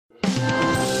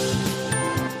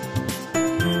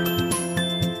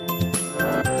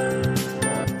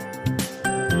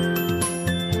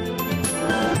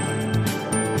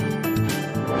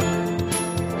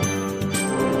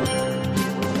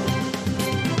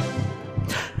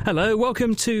Hello,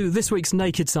 welcome to this week's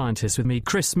Naked Scientist with me,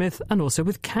 Chris Smith, and also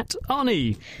with Kat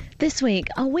Arney. This week,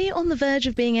 are we on the verge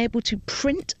of being able to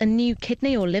print a new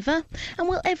kidney or liver? And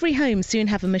will every home soon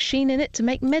have a machine in it to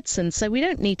make medicine so we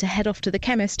don't need to head off to the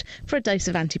chemist for a dose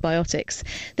of antibiotics?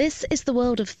 This is the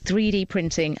world of 3D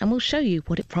printing, and we'll show you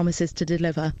what it promises to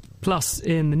deliver. Plus,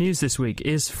 in the news this week,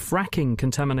 is fracking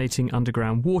contaminating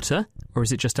underground water, or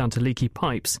is it just down to leaky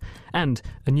pipes? And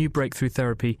a new breakthrough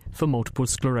therapy for multiple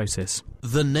sclerosis.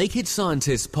 The Naked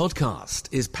Scientist podcast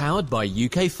is powered by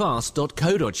ukfast.co.uk.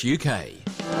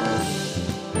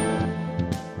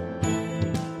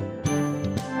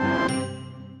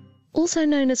 Also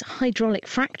known as hydraulic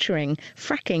fracturing,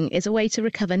 fracking is a way to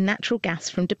recover natural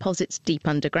gas from deposits deep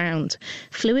underground.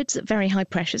 Fluids at very high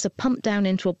pressures are pumped down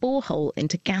into a borehole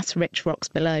into gas-rich rocks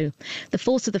below. The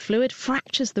force of the fluid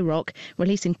fractures the rock,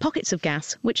 releasing pockets of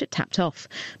gas which are tapped off.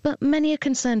 But many are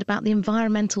concerned about the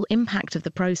environmental impact of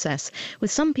the process, with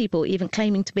some people even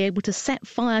claiming to be able to set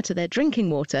fire to their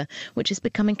drinking water, which is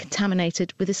becoming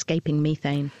contaminated with escaping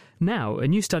methane. Now, a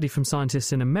new study from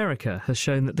scientists in America has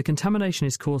shown that the contamination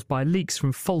is caused by leaks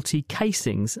from faulty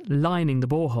casings lining the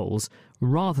boreholes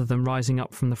rather than rising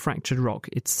up from the fractured rock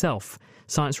itself.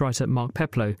 Science writer Mark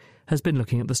Peplow has been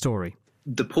looking at the story.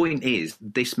 The point is,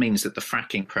 this means that the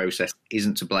fracking process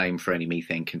isn't to blame for any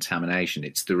methane contamination.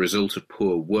 It's the result of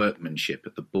poor workmanship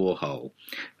at the borehole.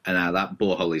 And now that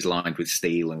borehole is lined with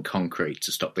steel and concrete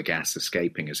to stop the gas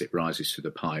escaping as it rises through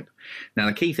the pipe. Now,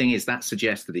 the key thing is that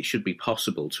suggests that it should be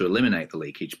possible to eliminate the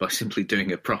leakage by simply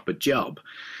doing a proper job.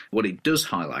 What it does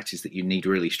highlight is that you need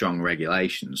really strong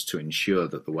regulations to ensure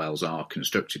that the wells are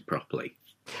constructed properly.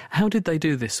 How did they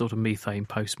do this sort of methane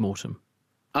post-mortem?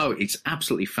 Oh, it's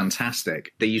absolutely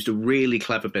fantastic. They used a really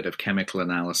clever bit of chemical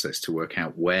analysis to work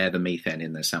out where the methane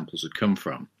in their samples had come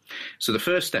from. So the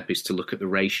first step is to look at the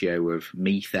ratio of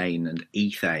methane and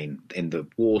ethane in the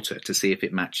water to see if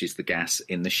it matches the gas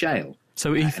in the shale.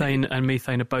 So ethane and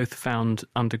methane are both found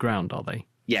underground, are they?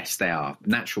 Yes, they are.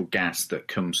 Natural gas that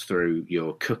comes through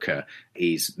your cooker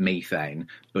is methane,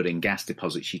 but in gas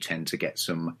deposits you tend to get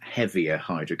some heavier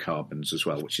hydrocarbons as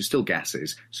well, which are still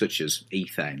gases, such as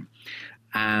ethane.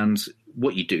 And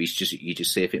what you do is you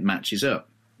just see if it matches up.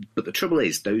 But the trouble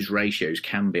is those ratios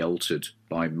can be altered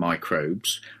by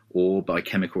microbes or by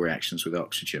chemical reactions with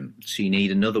oxygen. So you need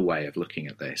another way of looking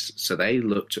at this. So they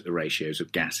looked at the ratios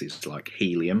of gases like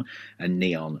helium and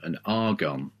neon and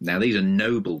argon. Now, these are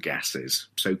noble gases,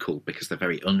 so called because they're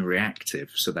very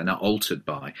unreactive, so they're not altered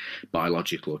by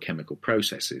biological or chemical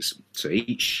processes. So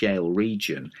each shale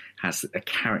region has a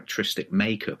characteristic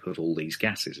makeup of all these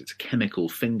gases. It's a chemical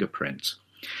fingerprint.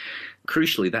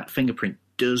 Crucially, that fingerprint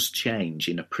does change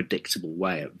in a predictable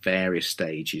way at various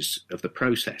stages of the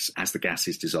process as the gas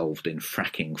is dissolved in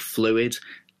fracking fluid,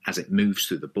 as it moves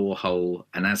through the borehole,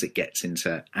 and as it gets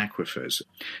into aquifers.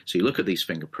 So you look at these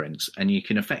fingerprints and you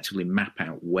can effectively map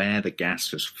out where the gas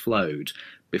has flowed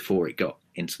before it got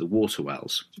into the water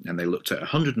wells. And they looked at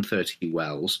 130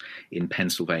 wells in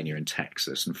Pennsylvania and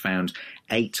Texas and found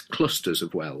 8 clusters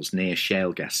of wells near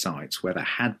shale gas sites where there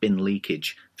had been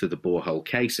leakage through the borehole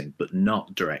casing, but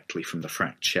not directly from the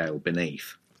fracked shale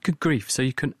beneath. Good grief, so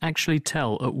you can actually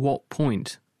tell at what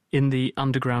point in the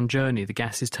underground journey the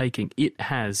gas is taking it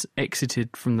has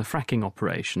exited from the fracking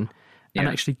operation and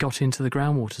actually got into the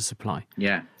groundwater supply.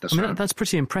 Yeah, that's right. That's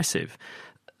pretty impressive.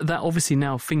 That obviously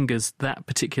now fingers that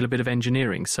particular bit of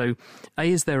engineering. So, A,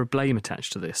 is there a blame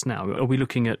attached to this now? Are we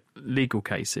looking at legal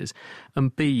cases?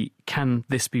 And B, can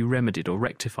this be remedied or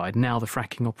rectified now the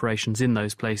fracking operations in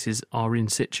those places are in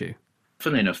situ?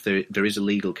 Funnily enough, there is a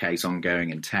legal case ongoing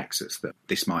in Texas that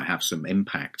this might have some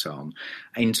impact on.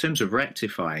 In terms of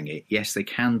rectifying it, yes, they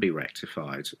can be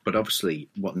rectified, but obviously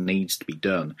what needs to be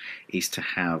done is to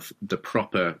have the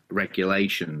proper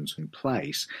regulations in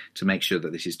place to make sure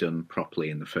that this is done properly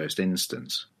in the first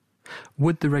instance.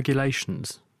 Would the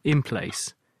regulations in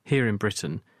place here in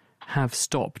Britain have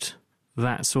stopped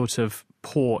that sort of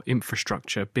poor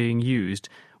infrastructure being used,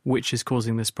 which is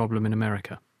causing this problem in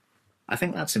America? I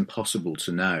think that's impossible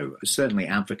to know. Certainly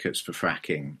advocates for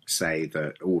fracking say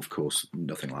that, of course,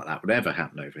 nothing like that would ever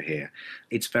happen over here.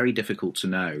 It's very difficult to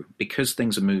know because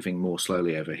things are moving more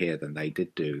slowly over here than they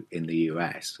did do in the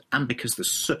US, and because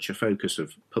there's such a focus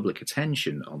of public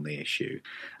attention on the issue.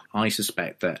 I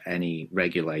suspect that any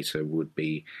regulator would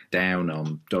be down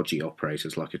on dodgy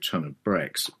operators like a ton of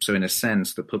bricks. So in a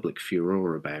sense, the public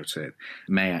furore about it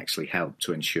may actually help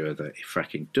to ensure that if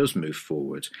fracking does move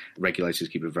forward, regulators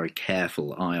keep a very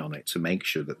careful eye on it to make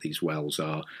sure that these wells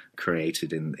are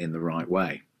created in the right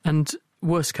way. And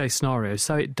worst case scenario,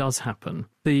 so it does happen,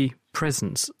 the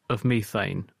presence of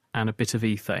methane and a bit of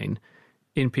ethane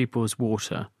in people's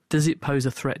water Does it pose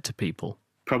a threat to people?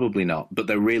 Probably not, but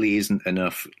there really isn't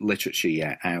enough literature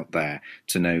yet out there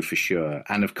to know for sure.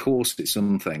 And of course, it's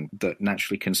something that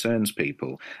naturally concerns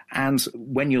people. And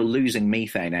when you're losing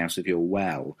methane out of your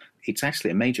well, it's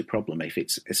actually a major problem if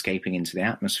it's escaping into the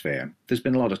atmosphere. There's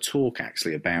been a lot of talk,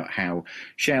 actually, about how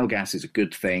shale gas is a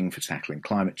good thing for tackling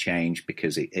climate change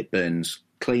because it burns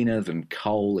cleaner than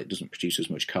coal. It doesn't produce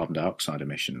as much carbon dioxide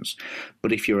emissions.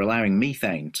 But if you're allowing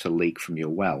methane to leak from your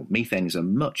well, methane is a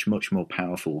much, much more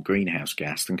powerful greenhouse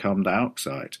gas than carbon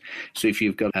dioxide. So if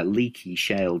you've got a leaky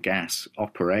shale gas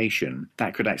operation,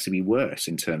 that could actually be worse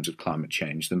in terms of climate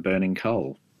change than burning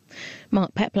coal.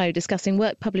 Mark Peplow discussing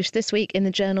work published this week in the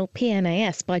journal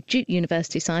PNAS by Duke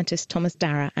University scientist Thomas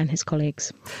Darragh and his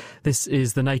colleagues. This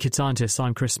is The Naked Scientists.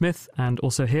 I'm Chris Smith, and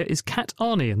also here is Kat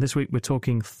Arney, and this week we're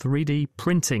talking 3D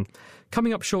printing.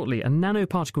 Coming up shortly, a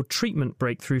nanoparticle treatment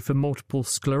breakthrough for multiple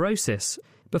sclerosis.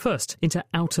 But first, into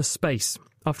outer space.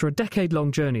 After a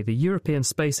decade-long journey, the European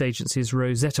Space Agency's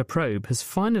Rosetta probe has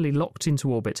finally locked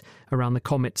into orbit around the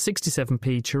comet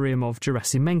 67P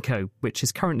Churyumov-Gerasimenko, which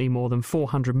is currently more than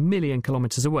 400 million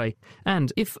kilometres away.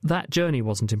 And if that journey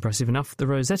wasn't impressive enough, the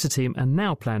Rosetta team are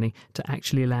now planning to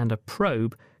actually land a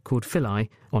probe called Philae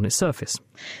on its surface.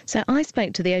 So I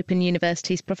spoke to the Open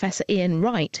University's Professor Ian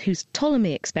Wright, whose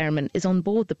Ptolemy experiment is on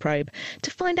board the probe, to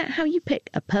find out how you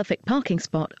pick a perfect parking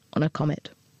spot on a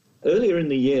comet. Earlier in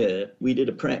the year, we did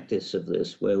a practice of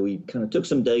this where we kind of took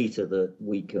some data that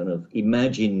we kind of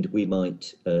imagined we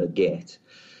might get,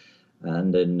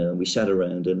 and then we sat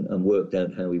around and worked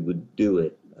out how we would do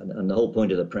it. And the whole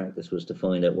point of the practice was to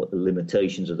find out what the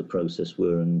limitations of the process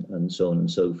were and so on and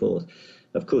so forth.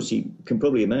 Of course, you can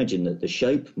probably imagine that the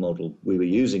shape model we were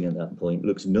using at that point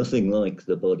looks nothing like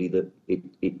the body that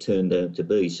it turned out to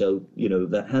be. So,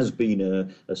 that has been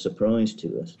a surprise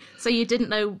to us. So you didn't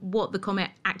know what the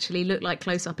comet actually looked like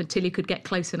close up until you could get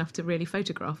close enough to really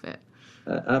photograph it?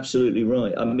 Absolutely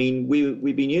right. I mean,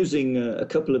 we've been using a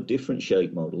couple of different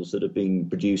shape models that have been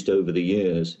produced over the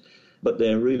years. But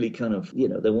they're really kind of,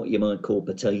 they're what you might call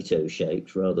potato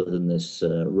shaped rather than this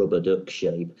rubber duck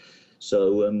shape.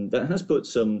 So that has put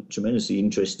some tremendously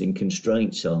interesting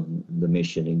constraints on the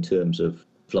mission in terms of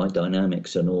flight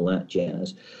dynamics and all that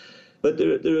jazz. But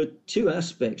there are two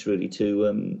aspects really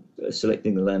to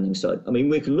selecting the landing site. I mean,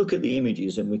 we can look at the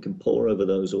images and we can pore over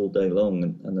those all day long,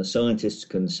 and the scientists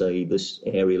can say this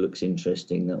area looks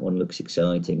interesting, that one looks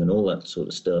exciting, and all that sort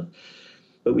of stuff.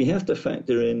 But we have to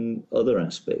factor in other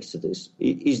aspects of this.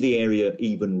 Is the area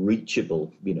even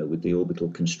reachable, with the orbital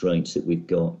constraints that we've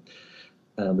got?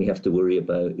 We have to worry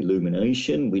about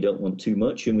illumination. We don't want too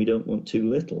much and we don't want too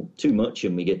little. Too much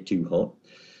and we get too hot.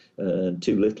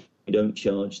 Too little, we don't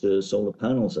charge the solar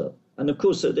panels up. And of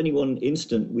course, at any one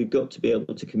instant, we've got to be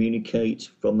able to communicate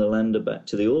from the lander back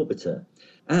to the orbiter.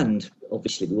 And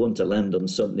obviously, we want to land on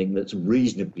something that's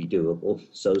reasonably doable,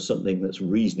 so something that's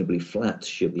reasonably flat,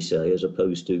 should we say, as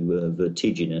opposed to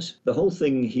vertiginous. The whole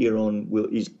thing here on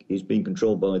is being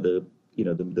controlled by the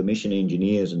mission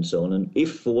engineers and so on. And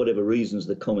if, for whatever reasons,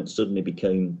 the comet suddenly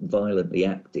became violently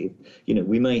active,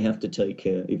 we may have to take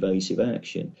evasive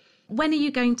action. When are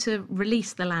you going to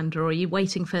release the lander, or are you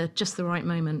waiting for just the right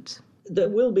moment? There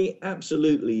will be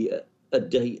absolutely a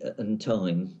date and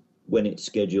time when it's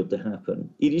scheduled to happen.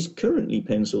 It is currently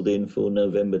penciled in for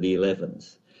November the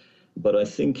 11th, but I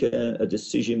think a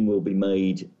decision will be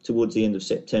made towards the end of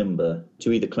September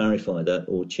to either clarify that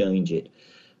or change it.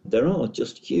 There are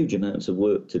just huge amounts of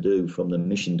work to do from the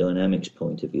mission dynamics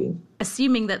point of view.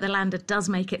 Assuming that the lander does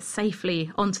make it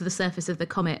safely onto the surface of the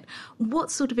comet,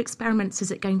 what sort of experiments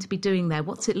is it going to be doing there?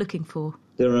 What's it looking for?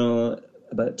 There are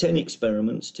about 10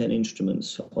 experiments, 10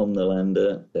 instruments on the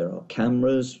lander. There are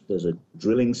cameras, there's a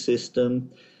drilling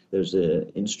system, there's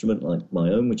an instrument like my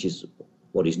own, which is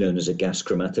what is known as a gas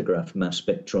chromatograph mass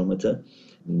spectrometer.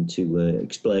 And to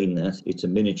explain that, it's a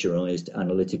miniaturized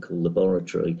analytical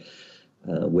laboratory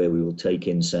where we will take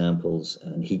in samples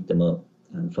and heat them up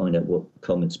and find out what the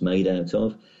comet's made out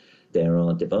of. There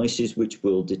are devices which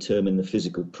will determine the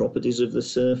physical properties of the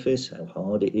surface, how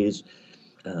hard it is.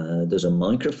 There's a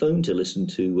microphone to listen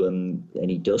to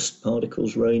any dust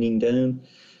particles raining down.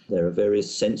 There are various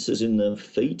sensors in the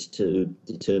feet to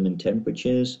determine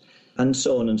temperatures, and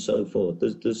so on and so forth.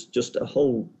 There's just a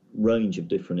whole range of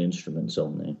different instruments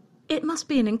on there. It must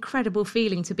be an incredible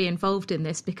feeling to be involved in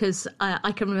this, because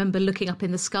I can remember looking up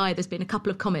in the sky. There's been a couple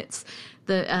of comets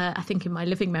that I think in my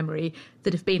living memory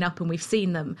that have been up and we've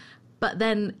seen them. But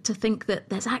then to think that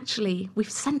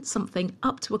we've sent something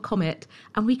up to a comet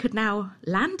and we could now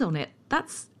land on it.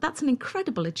 That's an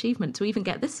incredible achievement to even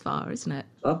get this far, isn't it?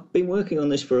 I've been working on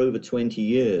this for over 20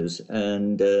 years,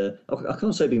 and I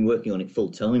can't say I've been working on it full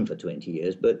time for 20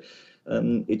 years, but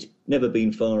it's never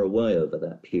been far away over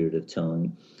that period of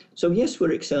time. So yes,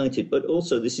 we're excited, but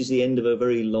also this is the end of a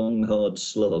very long, hard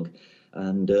slog,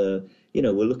 and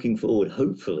we're looking forward,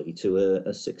 hopefully, to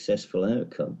a successful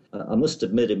outcome. I must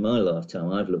admit, in my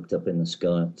lifetime, I've looked up in the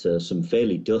sky at some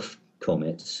fairly duff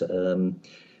comets.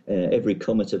 Every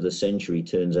comet of the century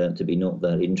turns out to be not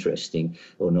that interesting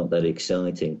or not that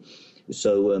exciting.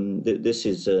 So this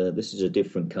is a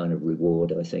different kind of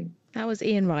reward, I think. That was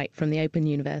Ian Wright from the Open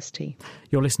University.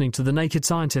 You're listening to The Naked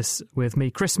Scientists with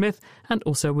me, Chris Smith, and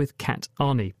also with Kat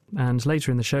Arney. And later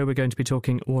in the show, we're going to be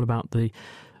talking all about the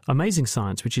amazing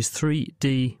science, which is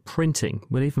 3D printing.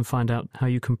 We'll even find out how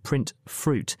you can print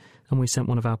fruit, and we sent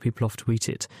one of our people off to eat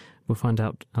it. We'll find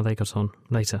out how they got on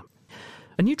later.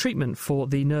 A new treatment for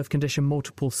the nerve condition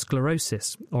multiple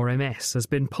sclerosis, or MS, has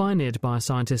been pioneered by a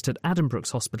scientist at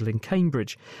Addenbrooke's Hospital in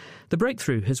Cambridge. The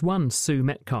breakthrough has won Sue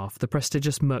Metcalfe the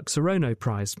prestigious Merck-Serono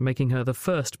Prize, making her the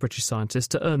first British scientist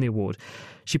to earn the award.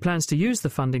 She plans to use the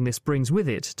funding this brings with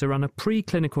it to run a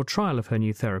pre-clinical trial of her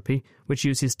new therapy, which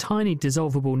uses tiny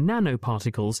dissolvable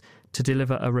nanoparticles to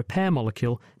deliver a repair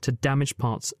molecule to damaged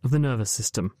parts of the nervous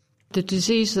system. The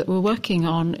disease that we're working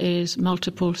on is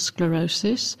multiple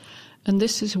sclerosis, and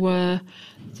this is where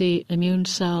the immune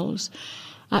cells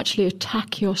actually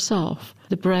attack yourself,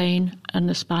 the brain and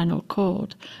the spinal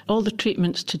cord. All the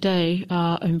treatments today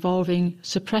are involving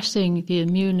suppressing the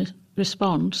immune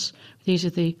response. These are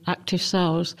the active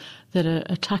cells that are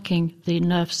attacking the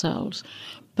nerve cells.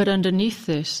 But underneath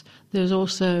this, there's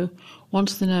also,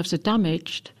 once the nerves are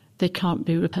damaged, they can't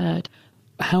be repaired.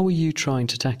 How are you trying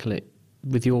to tackle it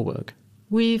with your work?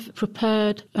 We've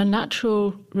prepared a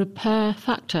natural repair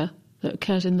factor that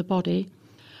occurs in the body,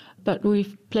 but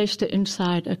we've placed it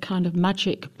inside a kind of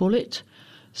magic bullet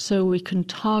so we can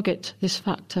target this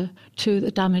factor to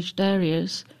the damaged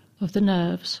areas of the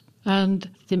nerves. And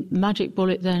the magic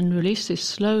bullet then releases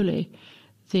slowly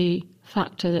the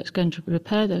factor that's going to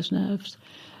repair those nerves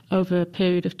over a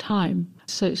period of time.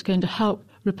 So it's going to help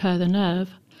repair the nerve,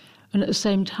 and at the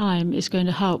same time it's going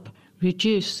to help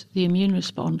reduce the immune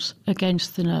response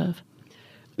against the nerve.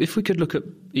 If we could look at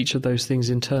each of those things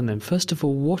in turn then, first of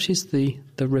all, what is the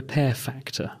repair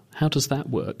factor? How does that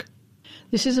work?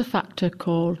 This is a factor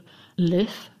called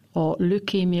LIF, or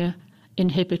leukemia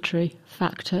inhibitory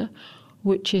factor,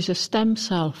 which is a stem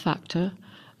cell factor,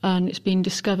 and it's been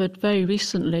discovered very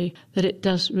recently that it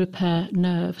does repair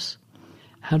nerves.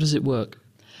 How does it work?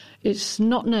 It's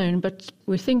not known, but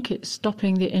we think it's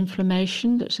stopping the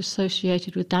inflammation that's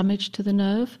associated with damage to the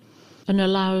nerve and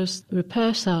allows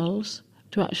repair cells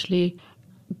to actually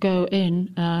go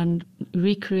in and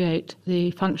recreate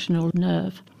the functional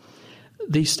nerve.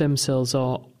 These stem cells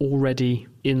are already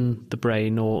in the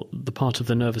brain or the part of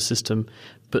the nervous system,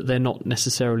 but they're not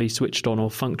necessarily switched on or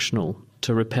functional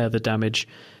to repair the damage.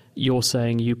 You're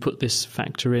saying you put this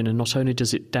factor in, and not only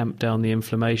does it damp down the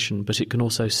inflammation, but it can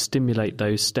also stimulate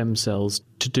those stem cells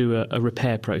to do a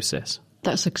repair process.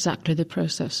 That's exactly the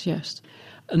process, yes.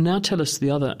 And now tell us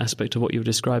the other aspect of what you were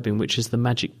describing, which is the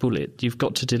magic bullet. You've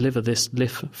got to deliver this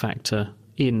LIF factor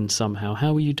in somehow.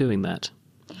 How are you doing that?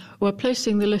 We're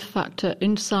placing the LIF factor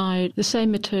inside the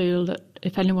same material that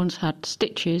if anyone's had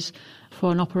stitches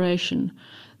for an operation,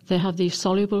 they have these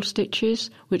soluble stitches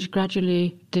which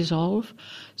gradually dissolve.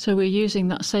 So we're using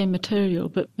that same material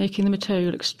but making the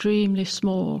material extremely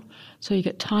small. So you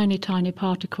get tiny, tiny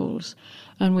particles,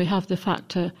 and we have the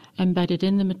factor embedded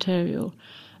in the material.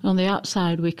 On the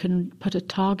outside, we can put a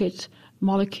target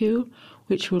molecule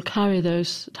which will carry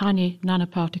those tiny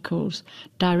nanoparticles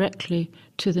directly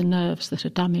to the nerves that are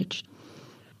damaged.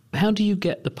 How do you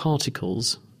get the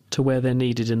particles to where they're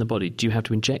needed in the body? Do you have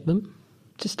to inject them?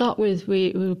 To start with,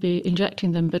 we will be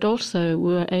injecting them, but also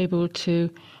we're able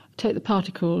to take the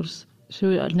particles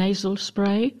through a nasal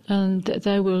spray, and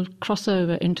they will cross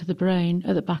over into the brain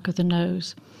at the back of the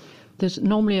nose. There's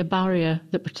normally a barrier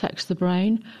that protects the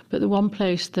brain, but the one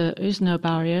place there is no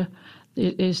barrier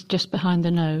is just behind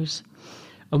the nose.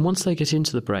 And once they get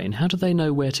into the brain, how do they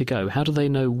know where to go? How do they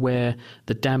know where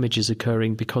the damage is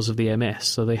occurring because of the MS?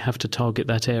 So they have to target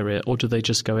that area, or do they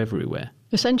just go everywhere?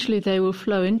 Essentially, they will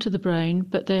flow into the brain,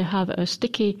 but they have a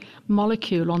sticky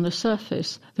molecule on the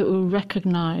surface that will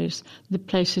recognise the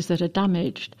places that are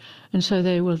damaged. And so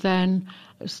they will then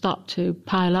start to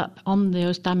pile up on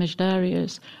those damaged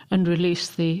areas and release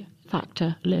the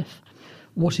factor LIF.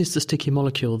 What is the sticky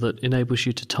molecule that enables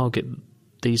you to target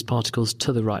these particles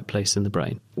to the right place in the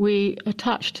brain? We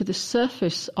attach to the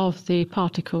surface of the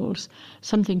particles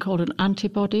something called an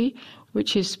antibody,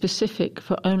 which is specific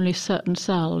for only certain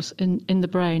cells in the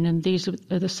brain, and these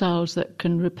are the cells that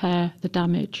can repair the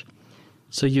damage.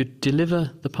 So you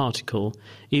deliver the particle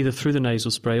either through the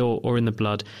nasal spray or in the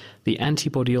blood. The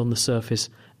antibody on the surface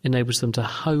enables them to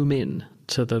home in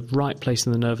to the right place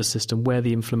in the nervous system where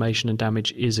the inflammation and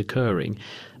damage is occurring.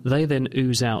 They then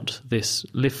ooze out this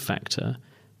lift factor.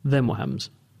 Then what happens?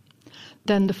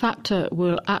 Then the factor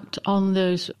will act on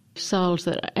those cells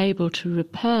that are able to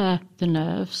repair the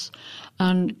nerves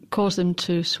and cause them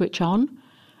to switch on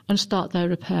and start their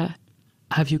repair.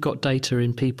 Have you got data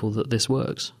in people that this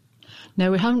works?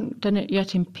 No, we haven't done it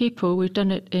yet in people. We've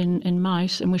done it in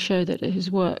mice, and we show that it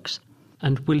works.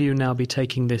 And will you now be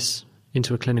taking this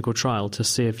into a clinical trial to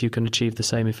see if you can achieve the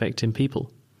same effect in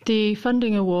people? The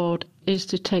funding award is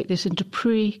to take this into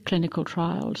pre-clinical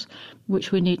trials,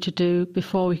 which we need to do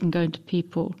before we can go into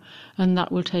people, and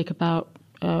that will take about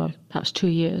perhaps 2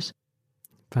 years.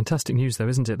 Fantastic news, though,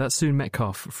 isn't it? That's Sue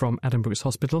Metcalf from Addenbrooke's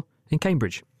Hospital in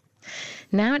Cambridge.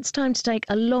 Now it's time to take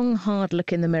a long, hard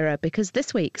look in the mirror, because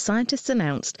this week scientists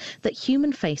announced that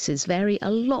human faces vary a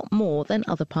lot more than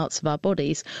other parts of our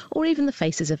bodies, or even the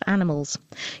faces of animals.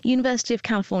 University of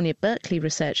California, Berkeley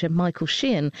researcher Michael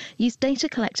Sheehan used data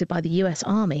collected by the US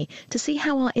Army to see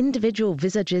how our individual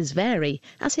visages vary,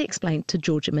 as he explained to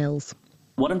Georgia Mills.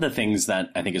 One of the things that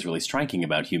I think is really striking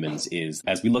about humans is,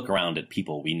 as we look around at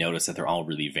people, we notice that they're all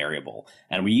really variable.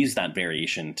 And we use that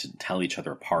variation to tell each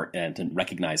other apart and to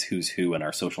recognize who's who in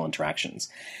our social interactions.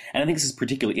 And I think this is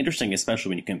particularly interesting, especially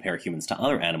when you compare humans to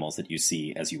other animals that you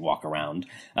see as you walk around,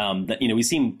 that, we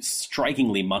seem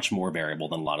strikingly much more variable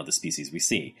than a lot of the species we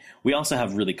see. We also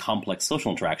have really complex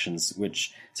social interactions,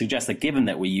 which suggests that given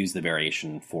that we use the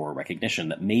variation for recognition,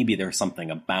 that maybe there's something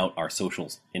about our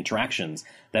social interactions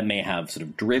that may have sort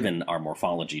of driven our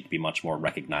morphology to be much more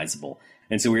recognizable.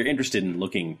 And so we're interested in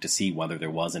looking to see whether there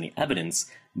was any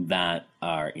evidence that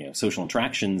our social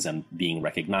interactions and being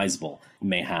recognizable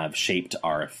may have shaped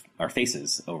our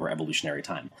faces over evolutionary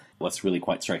time. What's really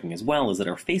quite striking as well is that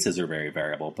our faces are very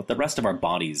variable, but the rest of our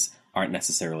bodies aren't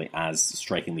necessarily as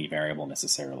strikingly variable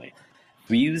necessarily.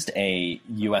 We used a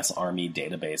US Army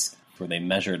database where they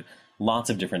measured lots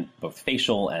of different both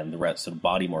facial and the rest of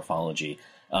body morphology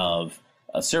of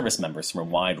service members from a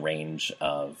wide range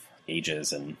of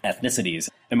ages and ethnicities.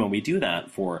 And when we do that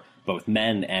for both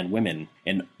men and women,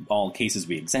 in all cases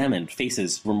we examined,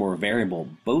 faces were more variable,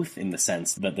 both in the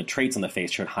sense that the traits on the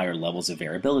face showed higher levels of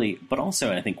variability, but also,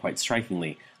 and I think quite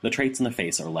strikingly, the traits on the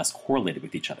face are less correlated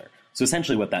with each other. So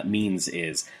essentially what that means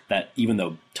is that even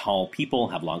though tall people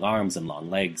have long arms and long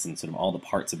legs and sort of all the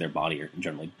parts of their body are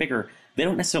generally bigger, they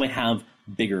don't necessarily have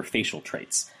bigger facial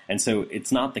traits. And so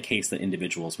it's not the case that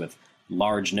individuals with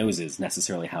large noses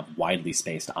necessarily have widely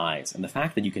spaced eyes. And the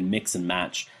fact that you can mix and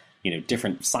match,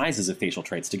 different sizes of facial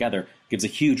traits together gives a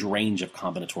huge range of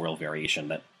combinatorial variation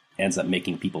that ends up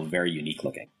making people very unique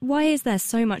looking. Why is there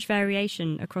so much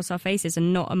variation across our faces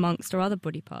and not amongst our other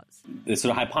body parts? The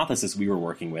sort of hypothesis we were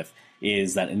working with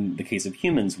is that in the case of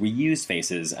humans, we use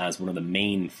faces as one of the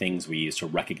main things we use to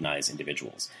recognize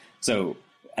individuals. So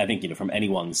I think, from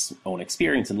anyone's own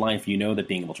experience in life, that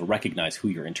being able to recognize who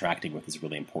you're interacting with is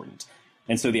really important.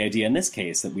 And so the idea in this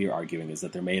case that we are arguing is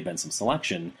that there may have been some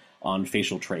selection on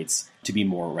facial traits to be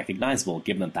more recognizable,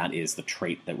 given that that is the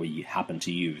trait that we happen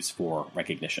to use for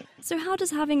recognition. So how does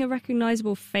having a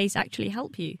recognizable face actually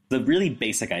help you? The really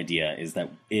basic idea is that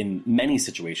in many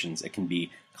situations, it can be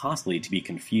costly to be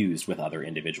confused with other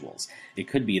individuals. It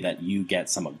could be that you get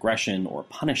some aggression or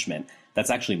punishment that's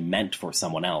actually meant for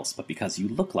someone else, but because you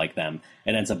look like them,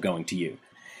 it ends up going to you.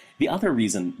 The other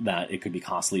reason that it could be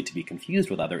costly to be confused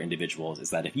with other individuals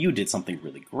is that if you did something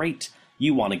really great,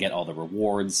 you want to get all the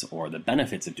rewards or the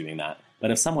benefits of doing that.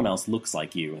 But if someone else looks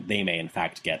like you, they may in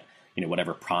fact get,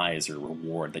 whatever prize or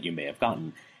reward that you may have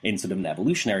gotten. In sort of an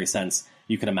evolutionary sense,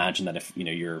 you can imagine that if,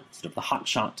 you're sort of the hot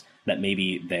shot, that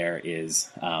maybe there is,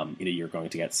 you're going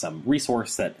to get some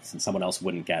resource that someone else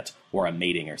wouldn't get, or a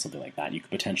mating or something like that you could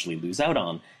potentially lose out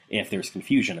on if there's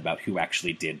confusion about who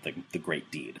actually did the great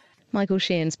deed. Michael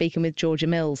Sheehan speaking with Georgia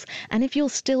Mills. And if you're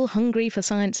still hungry for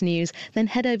science news, then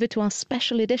head over to our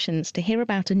special editions to hear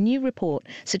about a new report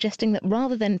suggesting that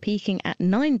rather than peaking at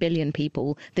 9 billion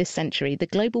people this century, the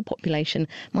global population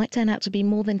might turn out to be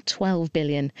more than 12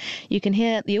 billion. You can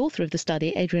hear the author of the study,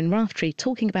 Adrian Raftree,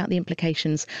 talking about the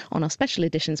implications on our special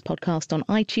editions podcast on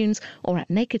iTunes or at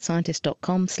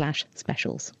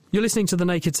nakedscientist.com/specials. You're listening to The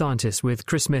Naked Scientist with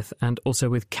Chris Smith and also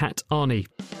with Kat Arney.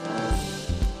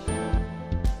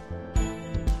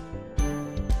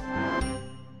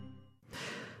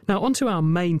 Now, on to our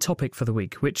main topic for the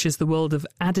week, which is the world of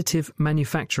additive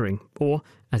manufacturing, or,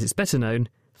 as it's better known,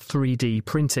 3D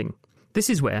printing. This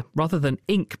is where, rather than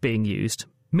ink being used,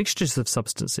 mixtures of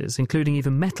substances, including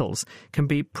even metals, can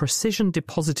be precision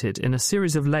deposited in a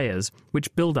series of layers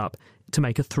which build up to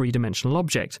make a three-dimensional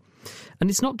object. And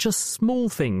it's not just small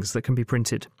things that can be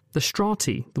printed. The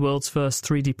Strati, the world's first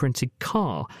 3D printed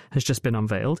car, has just been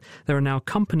unveiled. There are now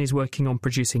companies working on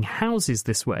producing houses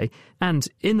this way, and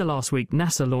in the last week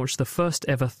NASA launched the first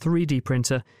ever 3D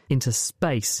printer into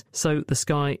space. So the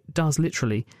sky does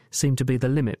literally seem to be the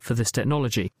limit for this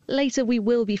technology. Later we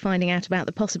will be finding out about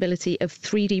the possibility of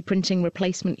 3D printing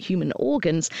replacement human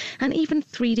organs and even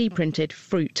 3D printed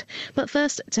fruit. But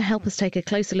first, to help us take a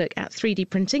closer look at 3D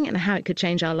printing and how it could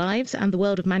change our lives and the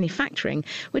world of manufacturing,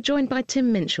 we're joined by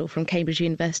Tim Minshall from Cambridge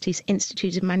University's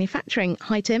Institute of Manufacturing.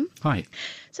 Hi, Tim. Hi.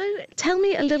 So tell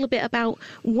me a little bit about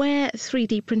where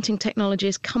 3D printing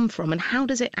technologies come from and how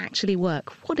does it actually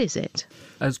work? What is it?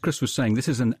 As Chris was saying, this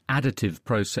is an additive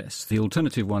process. The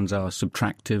alternative ones are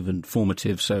subtractive and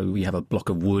formative. So you have a block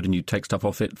of wood and you take stuff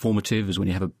off it. Formative is when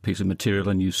you have a piece of material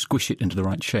and you squish it into the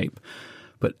right shape.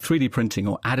 But 3D printing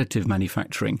or additive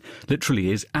manufacturing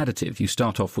literally is additive. You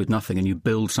start off with nothing and you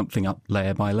build something up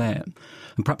layer by layer.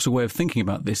 And perhaps a way of thinking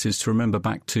about this is to remember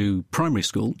back to primary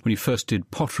school when you first did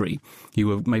pottery. You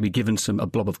were maybe given a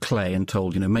blob of clay and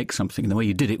told, make something. And the way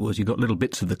you did it was you got little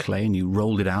bits of the clay and you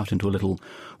rolled it out into a little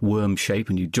worm shape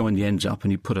and you joined the ends up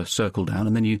and you put a circle down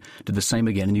and then you did the same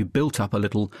again and you built up a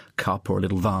little cup or a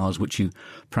little vase which you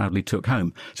proudly took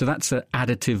home. So that's an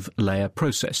additive layer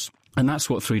process. And that's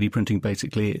what 3D printing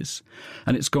basically is.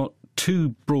 And it's got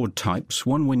two broad types,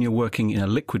 one when you're working in a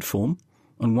liquid form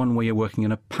and one where you're working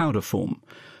in a powder form.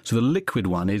 So the liquid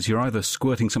one is you're either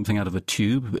squirting something out of a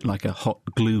tube, a bit like a hot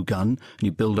glue gun, and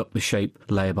you build up the shape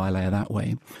layer by layer that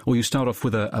way. Or you start off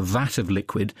with a vat of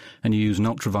liquid and you use an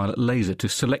ultraviolet laser to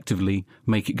selectively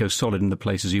make it go solid in the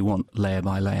places you want, layer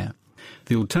by layer.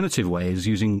 The alternative way is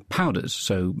using powders,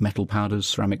 so metal powders,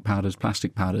 ceramic powders,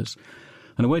 plastic powders.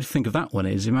 And a way to think of that one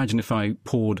is, imagine if I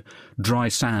poured dry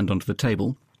sand onto the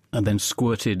table and then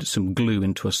squirted some glue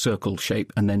into a circle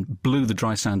shape and then blew the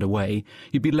dry sand away,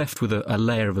 you'd be left with a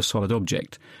layer of a solid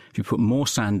object. If you put more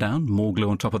sand down, more glue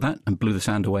on top of that, and blew the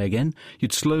sand away again,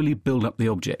 you'd slowly build up the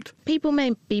object. People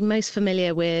may be most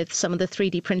familiar with some of the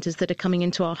 3D printers that are coming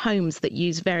into our homes that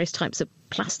use various types of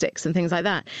plastics and things like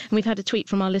that. And we've had a tweet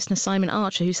from our listener Simon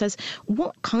Archer who says,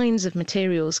 what kinds of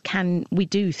materials can we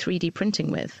do 3D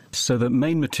printing with? So the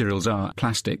main materials are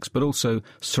plastics, but also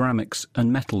ceramics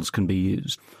and metals can be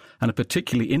used. And a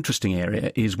particularly interesting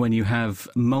area is when you have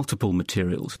multiple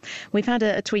materials. We've had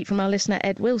a tweet from our listener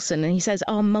Ed Wilson, and he says,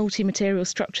 are multi-material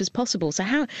structures possible? So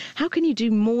how can you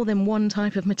do more than one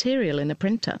type of material in a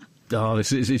printer? Oh,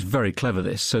 this is very clever,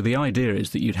 this. So the idea is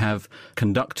that you'd have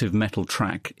conductive metal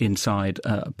track inside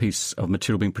a piece of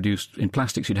material being produced in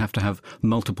plastics. You'd have to have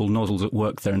multiple nozzles at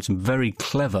work there, and some very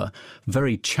clever,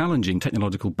 very challenging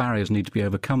technological barriers need to be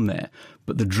overcome there.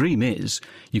 But the dream is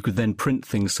you could then print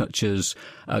things such as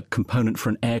a component for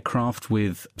an aircraft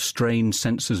with strain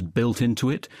sensors built into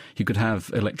it. You could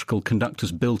have electrical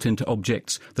conductors built into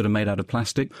objects that are made out of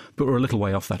plastic, but we're a little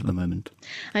way off that at the moment.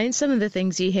 And some of the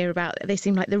things you hear about, they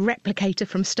seem like the replicator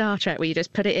from Star Trek, where you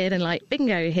just put it in and like,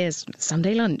 bingo, here's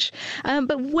Sunday lunch.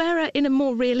 But where in a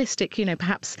more realistic,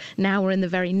 perhaps now or in the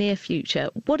very near future,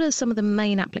 what are some of the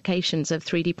main applications of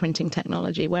 3D printing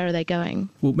technology? Where are they going?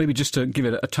 Well, maybe just to give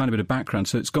it a tiny bit of background.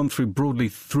 So it's gone through broadly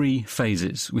 3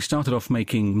 phases. We started off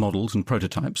making models and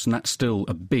prototypes, and that's still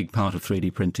a big part of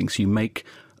 3D printing. So you make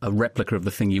a replica of the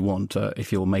thing you want.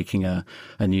 If you're making a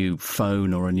new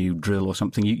phone or a new drill or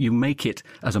something, you make it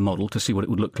as a model to see what it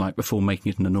would look like before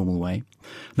making it in a normal way.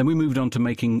 Then we moved on to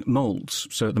making moulds.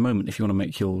 So at the moment, if you want to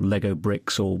make your Lego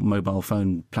bricks or mobile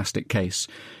phone plastic case,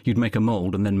 you'd make a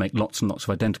mould and then make lots and lots of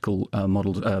identical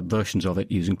versions of it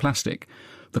using plastic.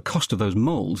 The cost of those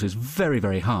moulds is very,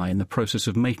 very high and the process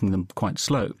of making them quite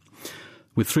slow.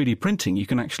 With 3D printing, you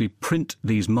can actually print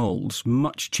these moulds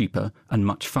much cheaper and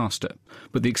much faster.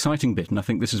 But the exciting bit, and I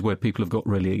think this is where people have got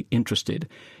really interested,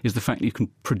 is the fact that you can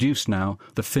produce now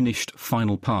the finished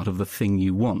final part of the thing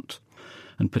you want.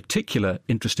 And particular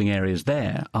interesting areas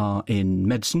there are in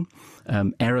medicine,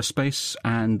 aerospace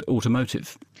and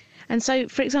automotive. And so,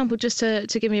 for example, just to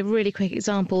give me a really quick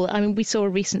example, we saw a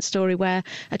recent story where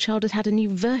a child had a new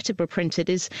vertebra printed.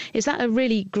 Is that a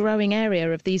really growing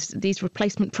area of these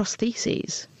replacement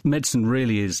prostheses? Medicine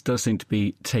really does seem to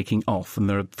be taking off, and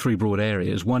there are three broad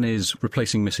areas. One is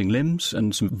replacing missing limbs,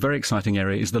 and some very exciting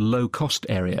area is the low-cost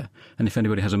area. And if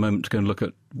anybody has a moment to go and look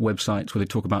at websites where they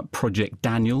talk about Project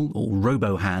Daniel or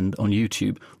RoboHand on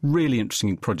YouTube, really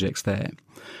interesting projects there.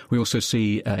 We also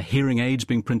see hearing aids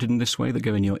being printed in this way that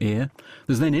go in your ear.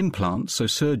 There's then implants, so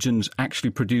surgeons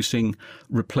actually producing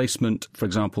replacement, for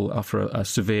example, after a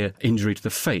severe injury to the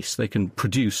face, they can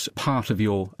produce part of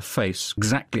your face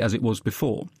exactly as it was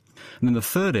before. And then the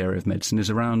third area of medicine is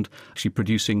around actually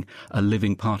producing a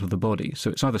living part of the body. So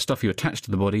it's either stuff you attach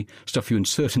to the body, stuff you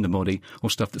insert in the body,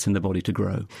 or stuff that's in the body to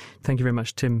grow. Thank you very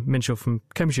much, Tim Minshaw from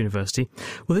Cambridge University.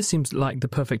 Well, this seems like the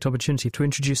perfect opportunity to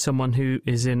introduce someone who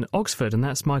is in Oxford, and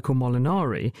that's Michael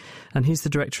Molinari, and he's the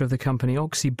director of the company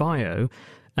OxyBio.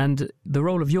 And the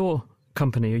role of your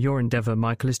company, or your endeavour,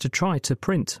 Michael, is to try to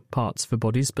print parts for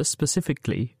bodies, but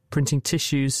specifically printing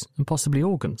tissues and possibly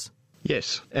organs.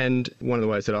 Yes, and one of the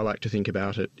ways that I like to think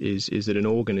about it is that an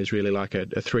organ is really like a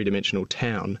three-dimensional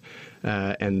town,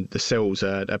 and the cells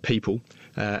are people,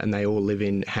 and they all live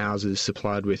in houses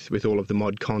supplied with all of the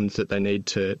mod cons that they need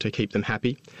to keep them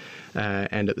happy.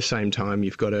 And at the same time,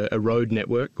 you've got a road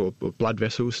network or blood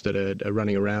vessels that are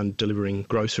running around delivering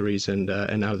groceries and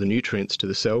other nutrients to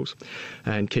the cells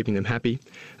and keeping them happy.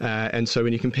 And so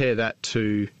when you compare that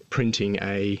to printing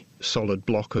a solid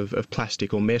block of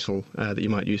plastic or metal that you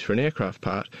might use for an aircraft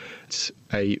part, it's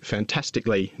a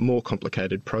fantastically more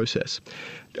complicated process.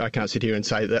 I can't sit here and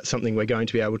say that's something we're going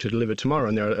to be able to deliver tomorrow,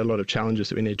 and there are a lot of challenges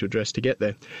that we need to address to get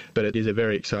there, but it is a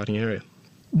very exciting area.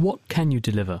 What can you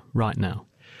deliver right now?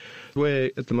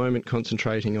 We're at the moment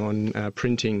concentrating on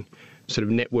printing sort of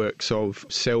networks of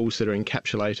cells that are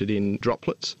encapsulated in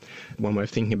droplets. One way of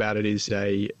thinking about it is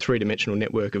a three-dimensional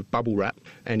network of bubble wrap,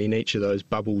 and in each of those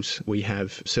bubbles we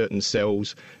have certain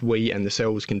cells. We and the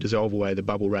cells can dissolve away the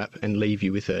bubble wrap and leave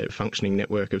you with a functioning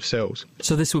network of cells.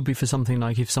 So this would be for something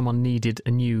like if someone needed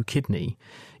a new kidney,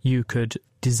 you could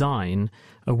design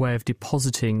a way of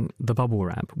depositing the bubble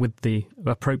wrap with the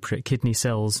appropriate kidney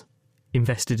cells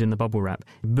invested in the bubble wrap,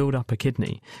 build up a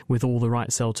kidney with all the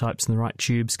right cell types and the right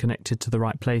tubes connected to the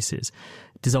right places,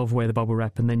 dissolve away the bubble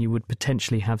wrap, and then you would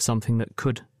potentially have something that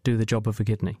could do the job of a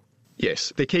kidney.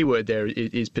 Yes, the key word there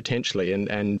is potentially,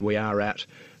 and we are at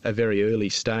a very early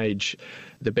stage.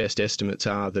 The best estimates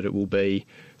are that it will be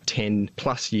 10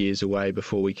 plus years away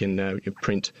before we can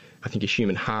print, I think a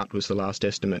human heart was the last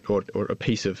estimate, or a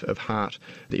piece of heart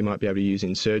that you might be able to use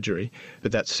in surgery.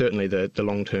 But that's certainly the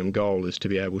long-term goal, is to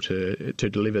be able to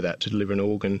deliver that, to deliver an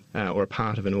organ or a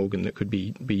part of an organ that could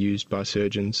be used by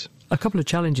surgeons. A couple of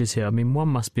challenges here. I mean, one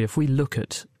must be, if we look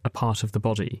at a part of the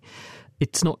body,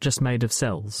 it's not just made of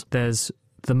cells. There's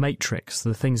the matrix,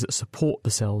 the things that support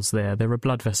the cells there. There are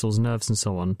blood vessels, nerves and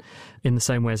so on, in the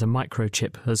same way as a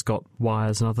microchip has got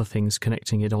wires and other things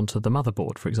connecting it onto the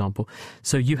motherboard, for example.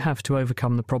 So you have to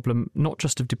overcome the problem not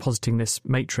just of depositing this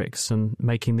matrix and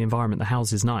making the environment, the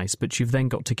houses, nice, but you've then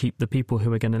got to keep the people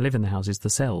who are going to live in the houses, the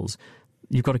cells,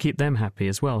 you've got to keep them happy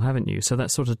as well, haven't you? So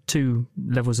that's sort of two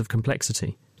levels of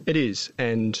complexity. It is,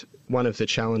 and one of the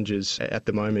challenges at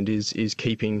the moment is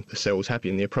keeping the cells happy,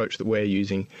 and the approach that we're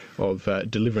using of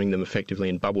delivering them effectively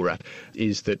in bubble wrap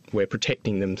is that we're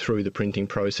protecting them through the printing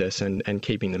process and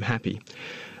keeping them happy.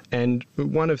 And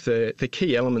one of the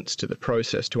key elements to the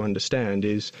process to understand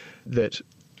is that,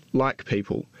 like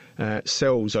people,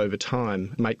 cells over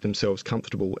time make themselves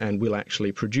comfortable and will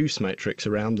actually produce matrix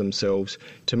around themselves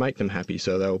to make them happy,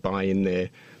 so they'll buy in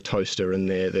their toaster and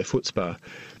their foot spa.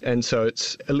 And so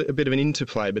it's a bit of an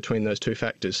interplay between those two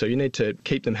factors. So you need to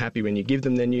keep them happy when you give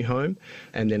them their new home,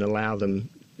 and then allow them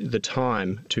the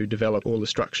time to develop all the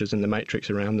structures and the matrix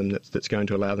around them that's going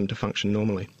to allow them to function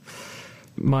normally.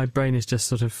 My brain is just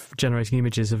sort of generating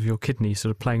images of your kidney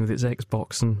sort of playing with its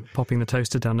Xbox and popping the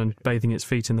toaster down and bathing its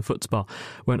feet in the foot spa.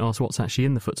 Won't ask what's actually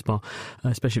in the foot spa,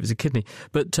 especially if it's a kidney.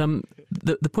 But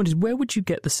the point is, where would you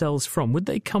get the cells from? Would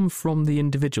they come from the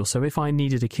individual? So if I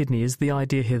needed a kidney, is the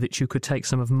idea here that you could take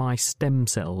some of my stem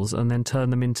cells and then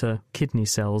turn them into kidney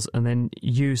cells and then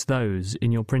use those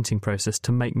in your printing process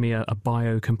to make me a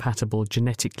biocompatible,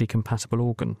 genetically compatible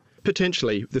organ?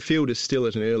 Potentially. The field is still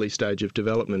at an early stage of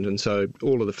development, and so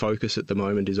all of the focus at the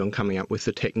moment is on coming up with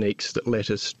the techniques that let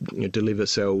us deliver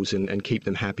cells and keep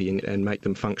them happy and make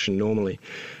them function normally.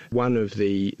 One of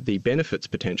the benefits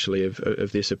potentially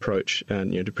of this approach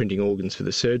to printing organs for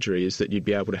the surgery is that you'd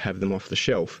be able to have them off the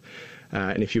shelf.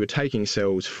 And if you were taking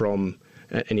cells from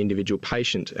an individual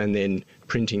patient and then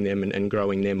printing them and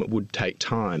growing them, it would take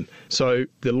time. So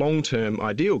the long-term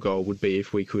ideal goal would be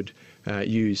if we could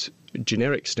use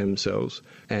generic stem cells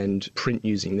and print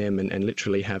using them and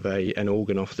literally have an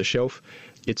organ off the shelf.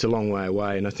 it's a long way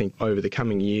away, and I think over the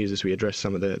coming years, as we address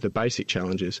some of the basic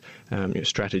challenges,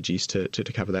 strategies to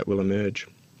cover that will emerge.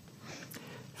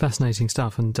 Fascinating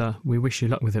stuff, and we wish you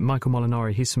luck with it. Michael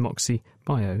Molinari, he's from Oxy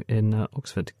Bio in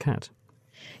Oxford, Cat.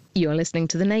 You're listening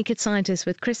to The Naked Scientist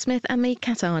with Chris Smith and me,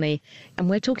 Kat Arney, and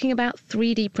we're talking about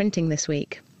 3D printing this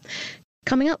week.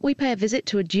 Coming up, we pay a visit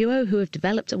to a duo who have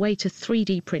developed a way to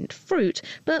 3D print fruit,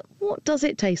 but what does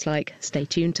it taste like? Stay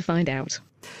tuned to find out.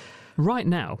 Right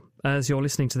now, as you're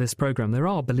listening to this programme, there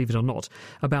are, believe it or not,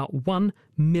 about 1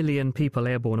 million people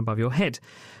airborne above your head,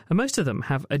 and most of them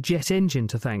have a jet engine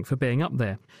to thank for being up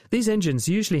there. These engines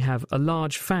usually have a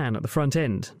large fan at the front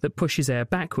end that pushes air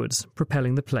backwards,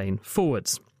 propelling the plane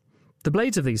forwards. The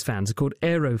blades of these fans are called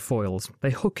aerofoils.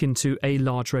 They hook into a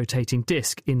large rotating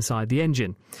disc inside the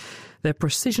engine. They're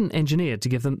precision engineered to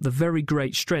give them the very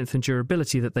great strength and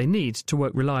durability that they need to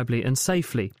work reliably and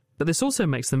safely. But this also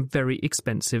makes them very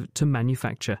expensive to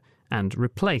manufacture and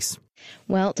replace.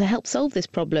 Well, to help solve this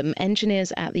problem,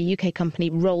 engineers at the UK company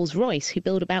Rolls-Royce, who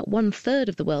build about 1/3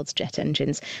 of the world's jet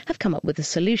engines, have come up with a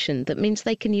solution that means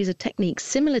they can use a technique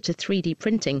similar to 3D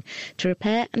printing to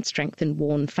repair and strengthen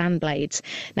worn fan blades.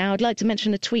 Now, I'd like to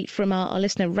mention a tweet from our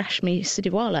listener Rashmi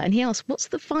Sidiwala, and he asked, what's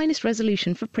the finest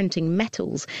resolution for printing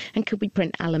metals, and could we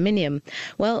print aluminium?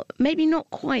 Well, maybe not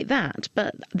quite that,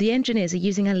 but the engineers are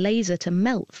using a laser to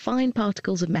melt fine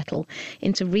particles of metal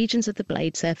into regions of the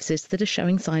blade surfaces that are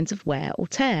showing signs of wear or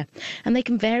tear, and they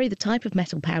can vary the type of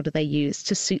metal powder they use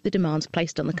to suit the demands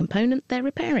placed on the component they're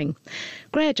repairing.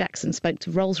 Greer Jackson spoke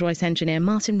to Rolls-Royce engineer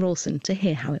Martin Rawson to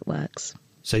hear how it works.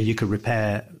 So you could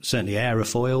repair certainly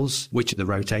aerofoils, which are the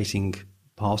rotating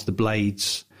parts, the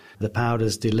blades. The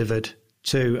powder's delivered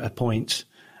to a point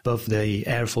above the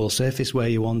aerofoil surface where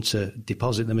you want to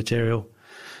deposit the material,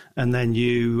 and then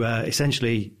you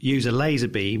essentially use a laser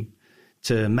beam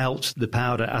to melt the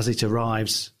powder as it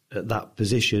arrives at that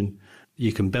position.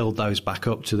 You can build those back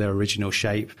up to their original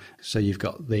shape, so you've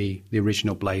got the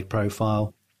original blade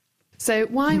profile. So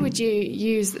why would you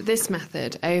use this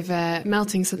method over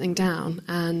melting something down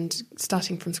and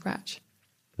starting from scratch?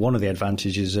 One of the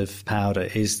advantages of powder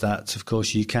is that, of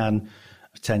course, you can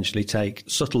potentially take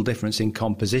subtle difference in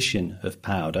composition of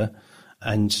powder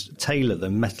and tailor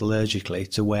them metallurgically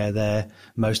to where they're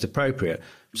most appropriate.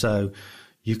 So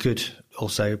you could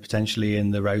also potentially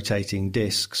in the rotating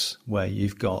discs, where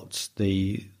you've got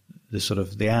the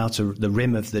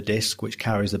rim of the disc which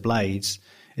carries the blades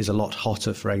is a lot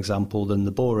hotter, for example, than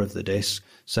the bore of the disc.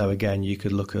 So again, you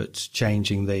could look at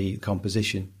changing the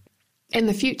composition. In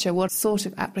the future, what sort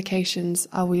of applications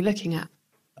are we looking at?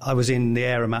 I was in the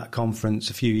Aeromat conference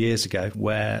a few years ago,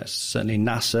 where certainly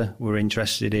NASA were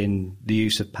interested in the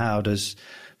use of powders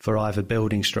for either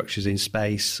building structures in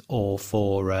space or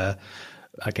for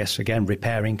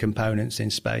repairing components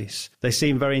in space. They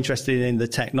seemed very interested in the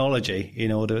technology,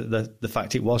 in order the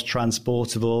fact it was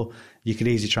transportable. You could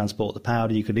easily transport the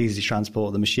powder, you could easily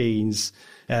transport the machines.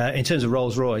 In terms of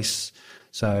Rolls-Royce,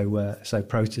 so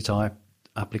prototype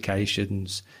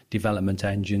applications, development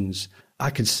engines, I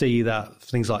could see that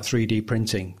things like 3D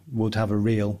printing would have a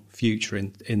real future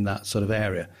in that sort of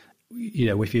area. You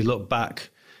know, if you look back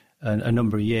a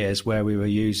number of years where we were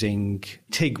using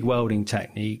TIG welding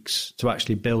techniques to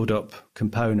actually build up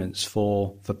components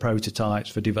for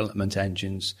prototypes, for development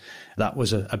engines, that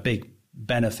was a big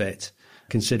benefit,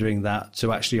 considering that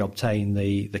to actually obtain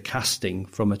the casting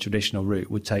from a traditional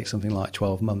route would take something like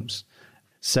 12 months.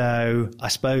 So I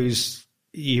suppose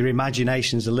your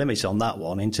imagination's the limit on that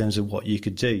one in terms of what you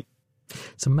could do.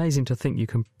 It's amazing to think you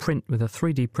can print with a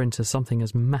 3D printer something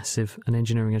as massive an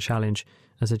engineering challenge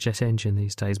as a jet engine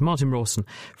these days. Martin Rawson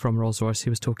from Rolls-Royce, he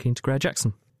was talking to Greer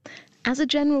Jackson. As a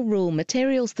general rule,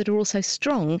 materials that are also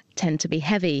strong tend to be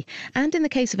heavy. And in the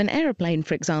case of an aeroplane,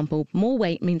 for example, more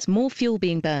weight means more fuel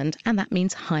being burned, and that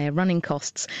means higher running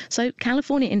costs. So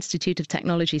California Institute of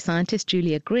Technology scientist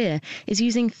Julia Greer is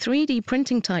using 3D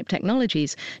printing type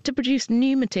technologies to produce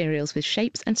new materials with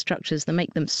shapes and structures that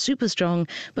make them super strong,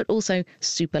 but also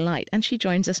super light. And she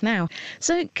joins us now.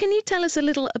 So can you tell us a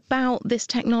little about this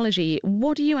technology?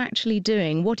 What are you actually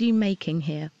doing? What are you making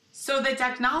here? So the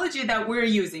technology that we're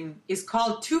using is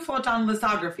called two-photon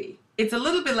lithography. It's a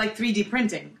little bit like 3D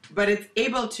printing, but it's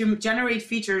able to generate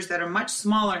features that are much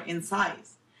smaller in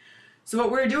size. So what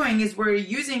we're doing is we're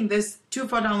using this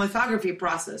two-photon lithography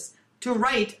process to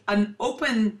write an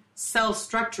open cell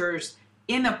structures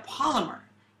in a polymer.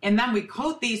 And then we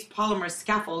coat these polymer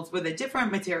scaffolds with a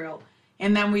different material,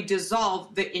 and then we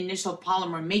dissolve the initial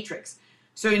polymer matrix.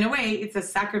 So in a way, it's a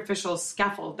sacrificial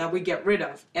scaffold that we get rid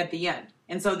of at the end.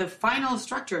 And so the final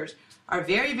structures are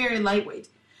very, very lightweight.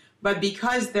 But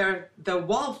because the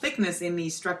wall thickness in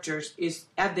these structures is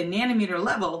at the nanometer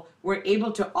level, we're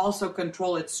able to also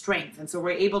control its strength. And so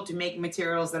we're able to make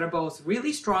materials that are both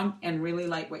really strong and really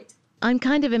lightweight. I'm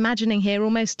kind of imagining here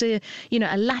almost a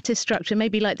lattice structure,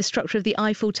 maybe like the structure of the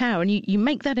Eiffel Tower. And you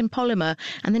make that in polymer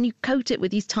and then you coat it with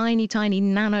these tiny, tiny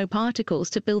nanoparticles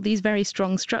to build these very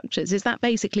strong structures. Is that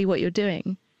basically what you're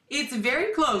doing? It's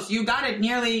very close. You got it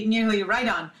nearly right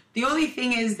on. The only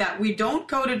thing is that we don't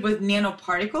coat it with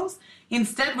nanoparticles.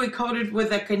 Instead, we coat it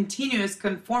with a continuous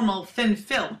conformal thin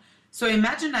film. So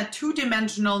imagine a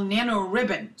two-dimensional nano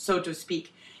ribbon, so to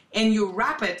speak, and you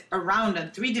wrap it around a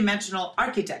three-dimensional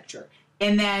architecture.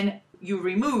 And then you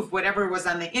remove whatever was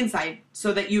on the inside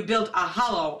so that you build a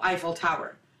hollow Eiffel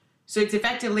Tower. So it's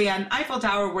effectively an Eiffel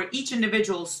Tower where each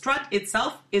individual strut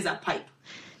itself is a pipe.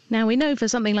 Now, we know for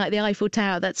something like the Eiffel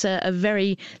Tower, that's a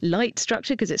very light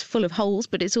structure because it's full of holes,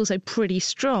 but it's also pretty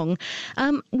strong.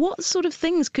 What sort of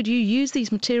things could you use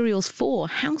these materials for?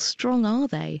 How strong are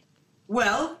they?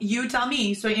 Well, you tell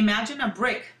me. So imagine a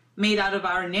brick made out of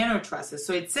our nanotrusses.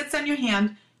 So it sits on your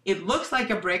hand, it looks like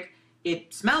a brick,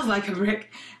 it smells like a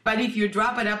brick, but if you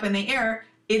drop it up in the air,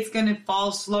 it's going to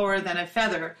fall slower than a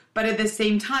feather. But at the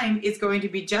same time, it's going to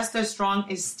be just as strong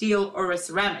as steel or a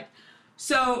ceramic.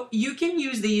 So you can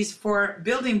use these for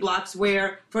building blocks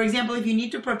where, for example, if you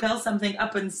need to propel something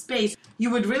up in space, you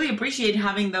would really appreciate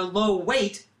having the low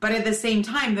weight, but at the same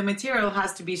time, the material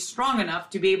has to be strong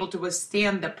enough to be able to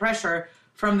withstand the pressure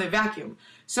from the vacuum.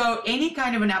 So any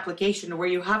kind of an application where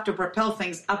you have to propel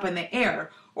things up in the air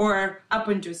or up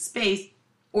into space,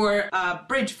 or a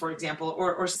bridge, for example,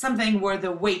 or something where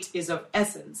the weight is of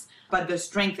essence, but the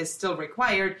strength is still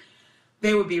required,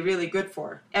 they would be really good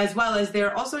for. As well as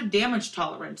they're also damage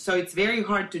tolerant, so it's very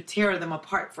hard to tear them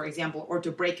apart, for example, or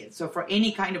to break it. So for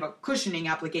any kind of a cushioning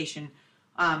application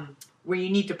where you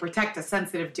need to protect a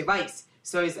sensitive device,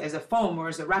 so as a foam or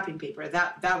as a wrapping paper,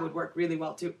 that would work really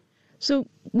well too. So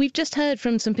we've just heard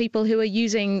from some people who are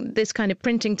using this kind of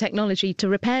printing technology to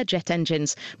repair jet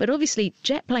engines. But obviously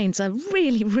jet planes are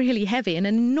really, really heavy and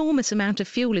an enormous amount of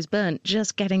fuel is burnt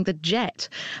just getting the jet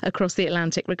across the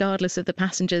Atlantic, regardless of the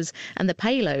passengers and the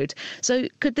payload. So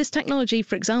could this technology,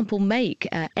 for example, make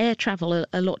air travel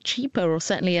a lot cheaper or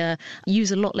certainly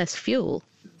use a lot less fuel?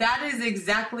 That is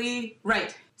exactly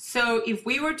right. So if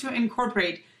we were to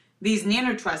incorporate these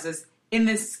nanotrusses in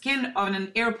the skin of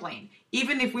an airplane,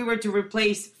 even if we were to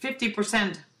replace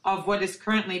 50% of what is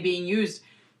currently being used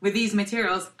with these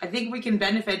materials, I think we can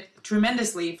benefit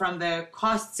tremendously from the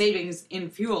cost savings in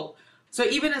fuel. So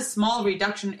even a small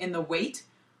reduction in the weight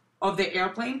of the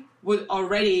airplane would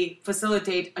already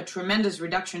facilitate a tremendous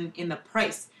reduction in the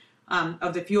price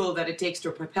of the fuel that it takes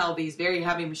to propel these very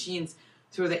heavy machines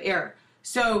through the air.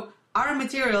 So our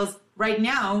materials, right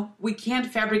now, we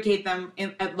can't fabricate them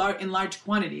in large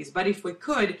quantities, but if we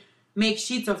could, make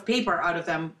sheets of paper out of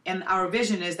them, and our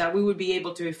vision is that we would be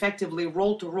able to effectively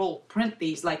roll-to-roll print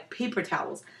these like paper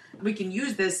towels. We can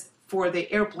use this for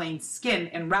the airplane skin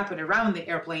and wrap it around the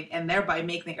airplane and thereby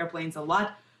make the airplanes a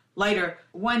lot lighter.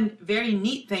 One very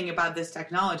neat thing about this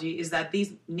technology is that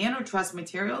these nanotruss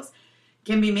materials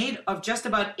can be made of just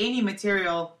about any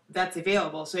material that's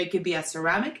available. So it could be a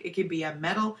ceramic, it could be a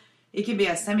metal, it could be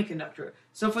a semiconductor.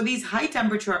 So for these high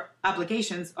temperature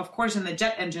applications, of course in the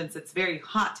jet engines it's very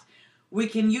hot, we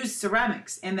can use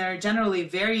ceramics, and they're generally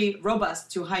very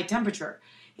robust to high temperature.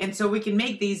 And so we can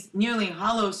make these nearly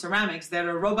hollow ceramics that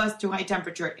are robust to high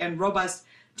temperature and robust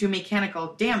to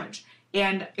mechanical damage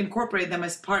and incorporate them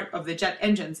as part of the jet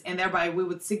engines. And thereby we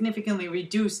would significantly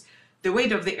reduce the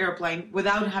weight of the airplane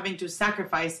without having to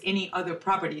sacrifice any other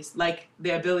properties like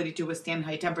the ability to withstand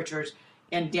high temperatures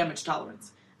and damage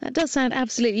tolerance. That does sound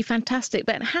absolutely fantastic,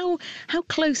 but how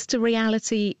close to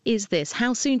reality is this?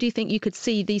 How soon do you think you could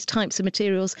see these types of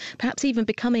materials perhaps even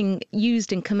becoming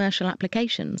used in commercial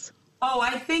applications? Oh,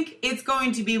 I think it's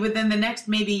going to be within the next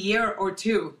maybe year or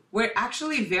two. We're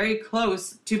actually very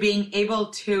close to being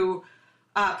able to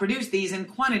produce these in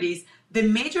quantities. The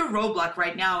major roadblock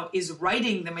right now is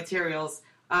writing the materials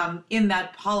in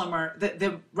that polymer,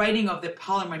 the writing of the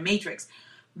polymer matrix.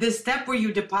 The step where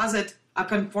you deposit a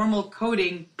conformal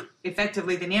coating,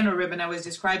 effectively the nanoribbon I was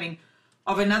describing,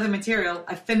 of another material,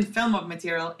 a thin film of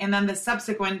material, and then the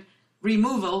subsequent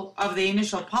removal of the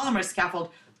initial polymer scaffold,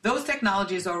 those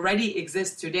technologies already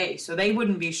exist today, so they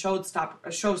wouldn't be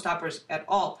showstoppers at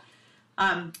all.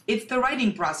 It's the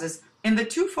writing process, and the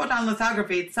two-photon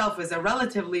lithography itself is a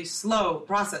relatively slow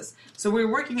process. So we're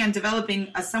working on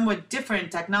developing a somewhat different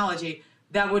technology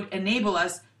that would enable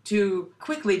us to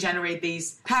quickly generate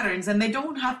these patterns, and they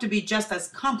don't have to be just as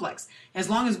complex as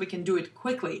long as we can do it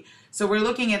quickly. So we're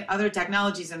looking at other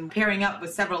technologies and pairing up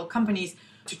with several companies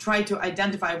to try to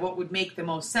identify what would make the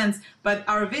most sense. But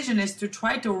our vision is to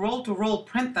try to roll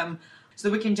print them so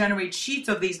that we can generate sheets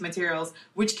of these materials,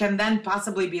 which can then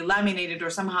possibly be laminated or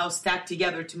somehow stacked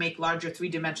together to make larger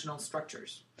three-dimensional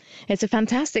structures. It's a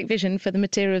fantastic vision for the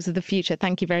materials of the future.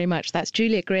 Thank you very much. That's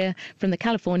Julia Greer from the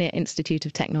California Institute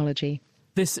of Technology.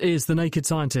 This is The Naked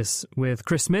Scientists with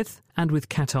Chris Smith and with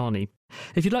Kat Arney.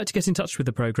 If you'd like to get in touch with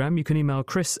the programme, you can email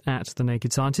Chris at The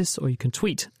Naked Scientists, or you can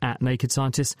tweet at Naked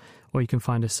Scientists, or you can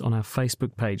find us on our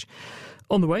Facebook page.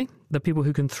 On the way, the people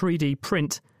who can 3D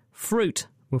print fruit.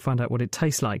 We'll find out what it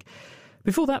tastes like.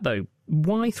 Before that, though,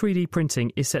 why 3D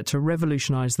printing is set to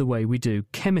revolutionise the way we do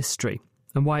chemistry,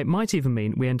 and why it might even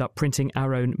mean we end up printing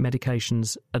our own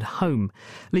medications at home.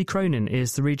 Lee Cronin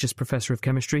is the Regius Professor of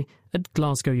Chemistry at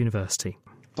Glasgow University.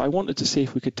 I wanted to see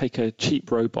if we could take a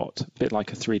cheap robot, a bit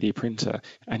like a 3D printer,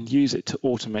 and use it to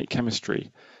automate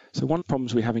chemistry. So one of the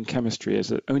problems we have in chemistry is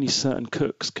that only certain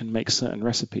cooks can make certain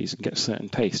recipes and get certain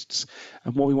tastes.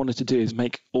 And what we wanted to do is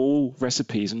make all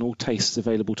recipes and all tastes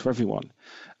available to everyone.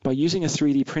 By using a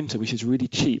 3D printer, which is really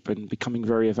cheap and becoming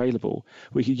very available,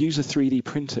 we could use a 3D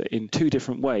printer in two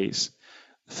different ways.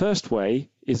 The first way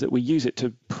is that we use it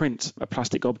to print a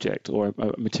plastic object or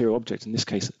a material object, in this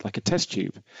case like a test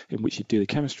tube in which you do the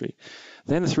chemistry.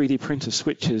 Then the 3D printer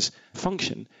switches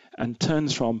function and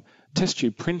turns from test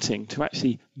tube printing to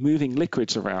actually moving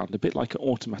liquids around, a bit like an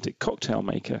automatic cocktail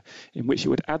maker, in which it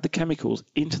would add the chemicals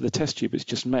into the test tube it's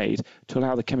just made to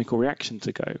allow the chemical reaction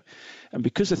to go. And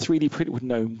because the 3D printer would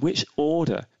know in which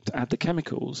order to add the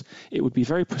chemicals, it would be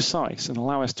very precise and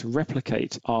allow us to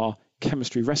replicate our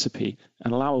chemistry recipe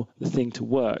and allow the thing to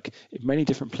work in many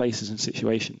different places and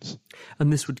situations.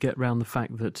 And this would get round the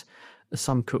fact that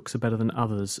some cooks are better than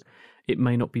others. It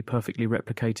may not be perfectly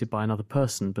replicated by another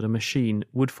person, but a machine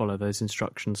would follow those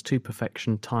instructions to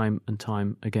perfection time and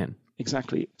time again.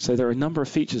 Exactly. So there are a number of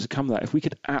features that come with that. If we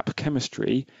could app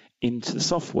chemistry into the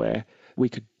software, we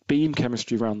could beam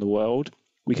chemistry around the world,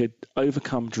 we could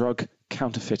overcome drug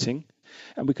counterfeiting,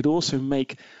 and we could also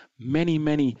make many,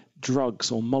 many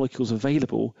drugs or molecules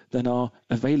available than are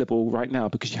available right now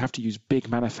because you have to use big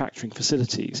manufacturing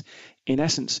facilities. In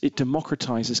essence, it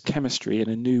democratizes chemistry in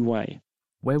a new way.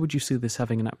 Where would you see this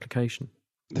having an application?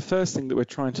 The first thing that we're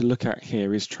trying to look at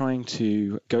here is trying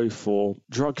to go for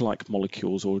drug-like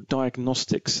molecules or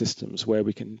diagnostic systems where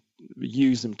we can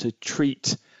use them to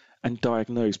treat and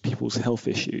diagnose people's health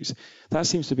issues. That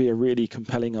seems to be a really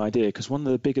compelling idea because one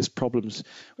of the biggest problems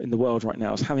in the world right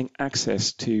now is having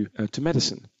access to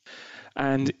medicine.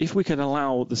 And if we can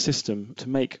allow the system to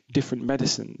make different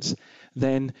medicines,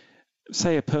 then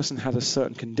say a person has a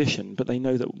certain condition, but they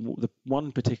know that the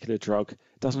one particular drug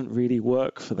doesn't really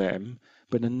work for them,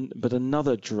 but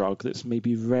another drug that's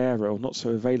maybe rarer or not so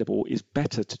available is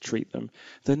better to treat them,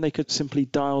 then they could simply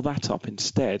dial that up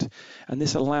instead. And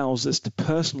this allows us to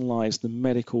personalize the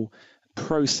medical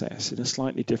process in a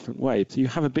slightly different way. So you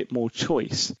have a bit more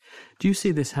choice. Do you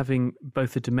see this having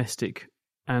both a domestic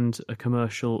and a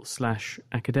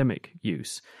commercial/academic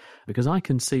use? Because I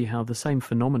can see how the same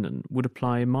phenomenon would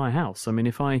apply in my house. I mean,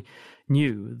 if I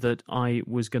knew that I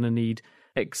was going to need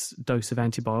X dose of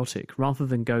antibiotic, rather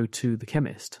than go to the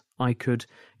chemist, I could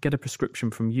get a prescription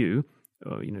from you,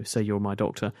 or, say you're my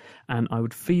doctor, and I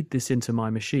would feed this into my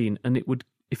machine, and it would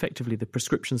effectively, the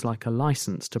prescription's like a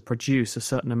license to produce a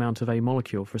certain amount of a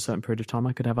molecule for a certain period of time.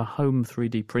 I could have a home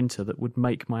 3D printer that would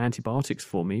make my antibiotics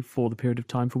for me for the period of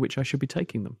time for which I should be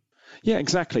taking them. Yeah,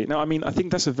 exactly. Now, I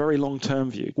think that's a very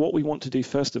long-term view. What we want to do,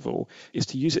 first of all, is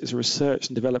to use it as a research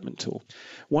and development tool.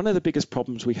 One of the biggest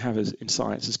problems we have in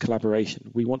science is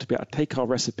collaboration. We want to be able to take our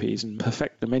recipes and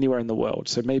perfect them anywhere in the world.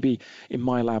 So maybe in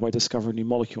my lab, I discover a new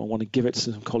molecule. I want to give it to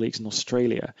some colleagues in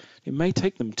Australia. It may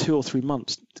take them 2 or 3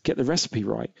 months to get the recipe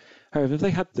right. However, if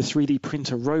they had the 3D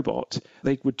printer robot,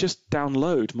 they would just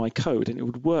download my code and it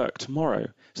would work tomorrow.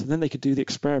 So then they could do the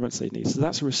experiments they need. So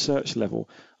that's a research level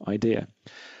idea.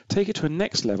 Take it to a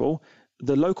next level,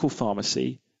 the local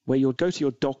pharmacy, where you'll go to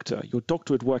your doctor. Your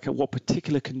doctor would work out what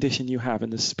particular condition you have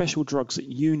and the special drugs that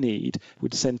you need,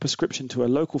 would send prescription to a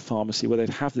local pharmacy where they'd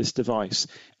have this device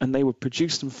and they would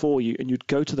produce them for you and you'd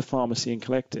go to the pharmacy and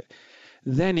collect it.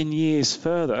 Then in years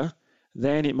further,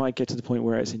 then it might get to the point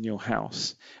where it's in your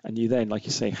house and you then, like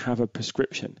you say, have a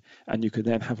prescription and you could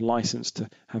then have license to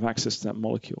have access to that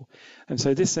molecule. And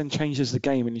so this then changes the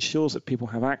game and ensures that people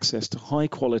have access to high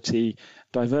quality,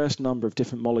 diverse number of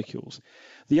different molecules.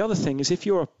 The other thing is if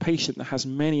you're a patient that has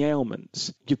many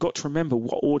ailments, you've got to remember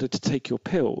what order to take your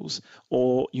pills,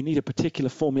 or you need a particular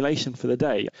formulation for the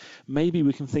day. Maybe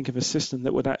we can think of a system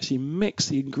that would actually mix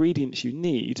the ingredients you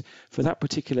need for that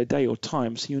particular day or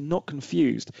time so you're not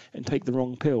confused and take the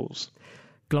wrong pills.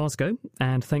 Glasgow,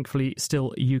 and thankfully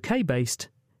still UK-based,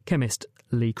 chemist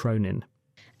Lee Cronin.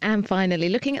 And finally,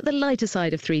 looking at the lighter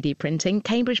side of 3D printing,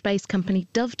 Cambridge-based company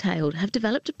Dovetailed have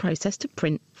developed a process to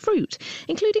print fruit,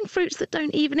 including fruits that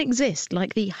don't even exist,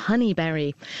 like the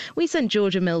honeyberry. We sent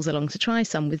Georgia Mills along to try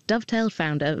some with Dovetailed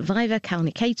founder Viva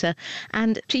Kalnikata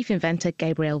and chief inventor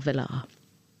Gabriel Villar.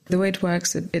 The way it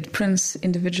works, it prints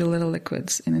individual little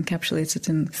liquids and encapsulates it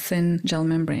in thin gel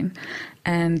membrane.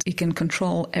 And you can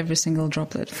control every single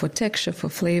droplet for texture, for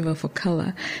flavor, for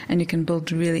color, and you can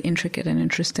build really intricate and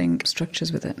interesting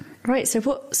structures with it. Right, so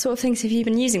what sort of things have you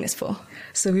been using this for?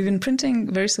 So we've been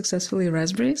printing very successfully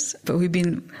raspberries, but we've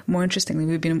been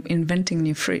inventing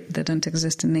new fruit that don't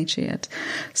exist in nature yet.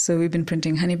 So we've been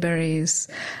printing honeyberries,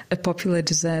 a popular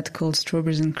dessert called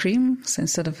strawberries and cream. So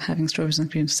instead of having strawberries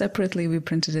and cream separately, we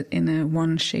printed it in a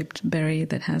one-shaped berry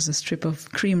that has a strip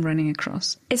of cream running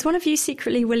across. Is one of you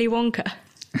secretly Willy Wonka?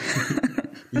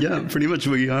 Yeah, pretty much.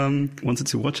 We wanted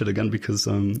to watch it again because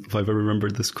Viva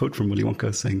remembered this quote from Willy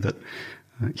Wonka saying that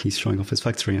he's showing off his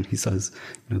factory and he says,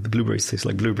 the blueberries taste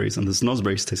like blueberries and the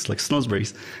snozzberries taste like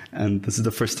snozzberries. And this is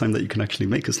the first time that you can actually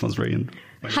make a snozzberry. And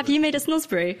have you made a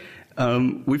snozzberry?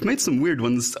 We've made some weird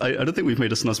ones. I don't think we've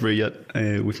made a snozzberry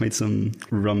yet. We've made some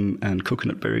rum and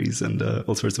coconut berries and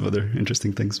all sorts of other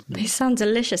interesting things. They sound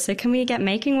delicious. So can we get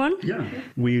making one? Yeah.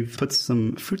 We've put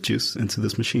some fruit juice into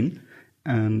this machine.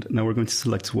 And now we're going to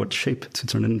select what shape to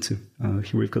turn it into.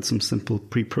 Here we've got some simple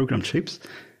pre-programmed shapes.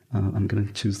 I'm going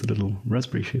to choose the little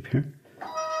raspberry shape here.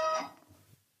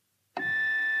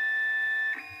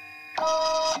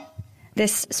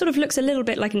 This sort of looks a little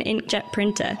bit like an inkjet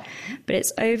printer, but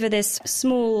it's over this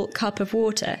small cup of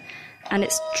water, and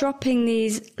it's dropping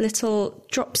these little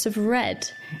drops of red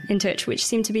into it, which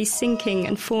seem to be sinking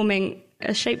and forming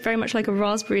a shape very much like a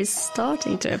raspberry is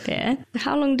starting to appear.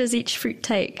 How long does each fruit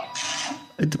take?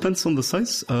 It depends on the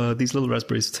size. These little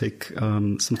raspberries take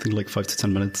something like 5 to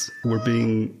 10 minutes. We're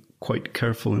being quite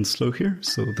careful and slow here,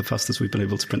 so the fastest we've been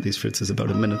able to print these fruits is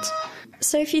about a minute.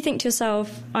 So if you think to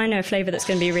yourself, I know a flavour that's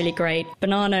going to be really great,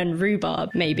 banana and rhubarb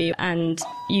maybe, and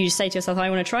you say to yourself, I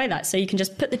want to try that, so you can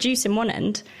just put the juice in one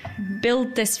end,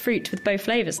 build this fruit with both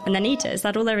flavours, and then eat it. Is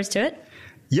that all there is to it?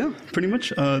 Yeah, pretty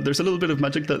much. There's a little bit of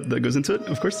magic that goes into it,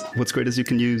 of course. What's great is you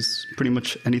can use pretty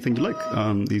much anything you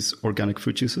like, these organic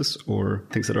fruit juices or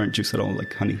things that aren't juice at all,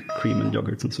 like honey, cream and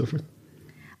yogurt and so forth.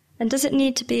 And does it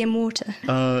need to be in water?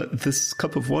 This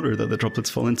cup of water that the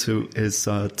droplets fall into is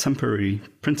a temporary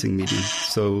printing medium.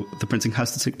 So the printing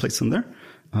has to take place in there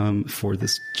for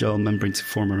this gel membrane to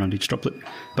form around each droplet.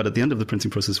 But at the end of the printing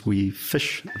process, we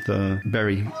fish the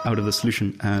berry out of the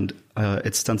solution and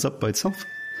it stands up by itself.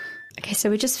 Okay, so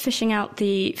we're just fishing out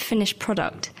the finished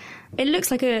product. It looks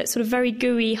like a sort of very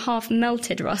gooey,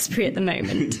 half-melted raspberry at the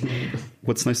moment.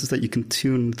 What's nice is that you can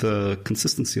tune the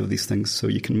consistency of these things, so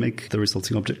you can make the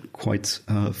resulting object quite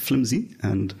flimsy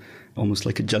and almost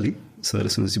like a jelly, so that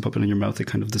as soon as you pop it in your mouth, it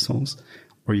kind of dissolves.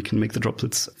 Or you can make the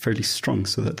droplets fairly strong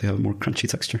so that they have a more crunchy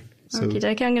texture. So,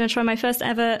 okay, I'm going to try my first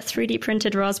ever 3D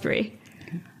printed raspberry.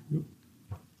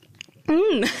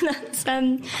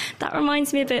 That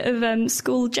reminds me a bit of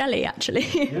school jelly,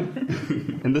 actually.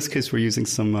 In this case, we're using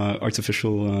some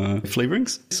artificial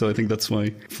flavorings. So I think that's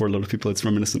why, for a lot of people, it's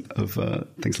reminiscent of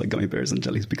things like gummy bears and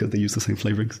jellies because they use the same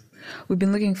flavorings. We've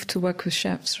been looking to work with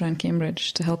chefs around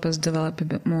Cambridge to help us develop a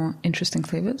bit more interesting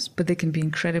flavors, but they can be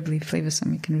incredibly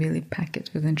flavoursome. You can really pack it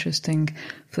with interesting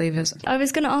flavours. I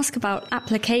was going to ask about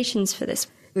applications for this.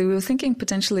 We were thinking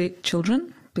potentially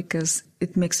children, because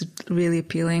it makes it really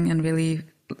appealing and really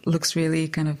looks really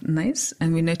kind of nice.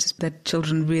 And we noticed that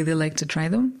children really like to try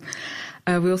them.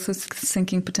 We're also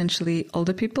thinking potentially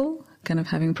older people, kind of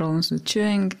having problems with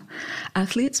chewing,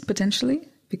 athletes potentially,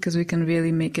 because we can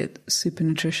really make it super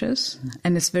nutritious.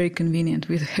 And it's very convenient.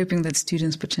 We're hoping that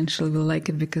students potentially will like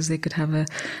it because they could have a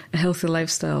healthy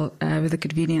lifestyle with the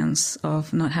convenience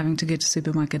of not having to go to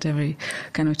supermarket every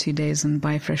kind of 2 days and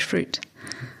buy fresh fruit.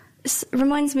 This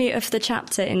reminds me of the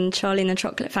chapter in Charlie and the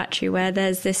Chocolate Factory where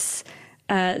there's this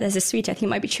sweet, I think it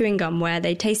might be chewing gum, where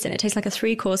they taste it. It tastes like a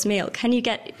 3-course meal. Can you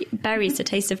get berries to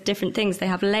taste of different things? They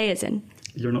have layers in.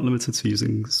 You're not limited to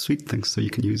using sweet things, so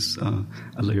you can use a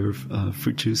layer of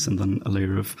fruit juice and then a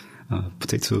layer of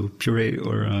potato puree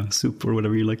or soup or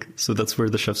whatever you like. So that's where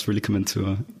the chefs really come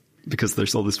into, because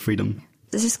there's all this freedom.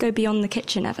 Does this go beyond the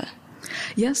kitchen ever?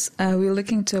 Yes, we're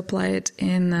looking to apply it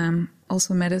in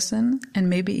also medicine and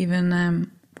maybe even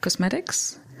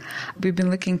cosmetics. We've been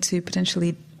looking to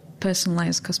potentially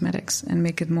personalize cosmetics and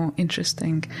make it more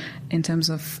interesting in terms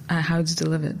of how it's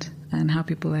delivered and how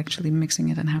people are actually mixing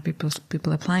it and how people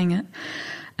are applying it.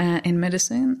 In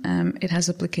medicine, it has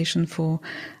application for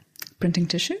printing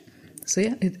tissue. So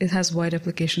yeah, it has wide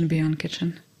application beyond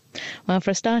kitchen. Well,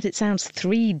 for a start, it sounds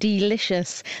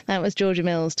 3D-licious. That was Georgia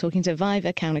Mills talking to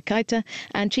Viva Kaunakaita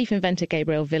and Chief Inventor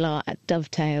Gabriel Villar at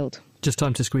Dovetailed. Just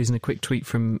time to squeeze in a quick tweet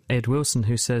from Ed Wilson,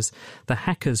 who says, the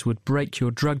hackers would break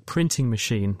your drug printing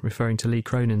machine, referring to Lee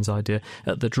Cronin's idea,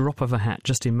 at the drop of a hat.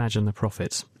 Just imagine the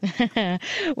profits.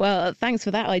 Well, thanks for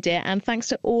that idea, and thanks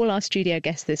to all our studio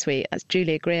guests this week. That's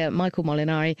Julia Greer, Michael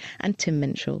Molinari and Tim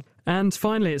Minshall. And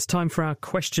finally, it's time for our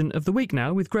question of the week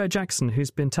now with Greer Jackson,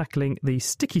 who's been tackling the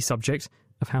sticky subject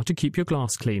of how to keep your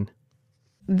glass clean.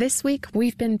 This week,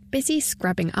 we've been busy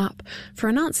scrubbing up for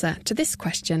an answer to this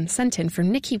question sent in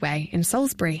from Nikki Way in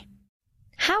Salisbury.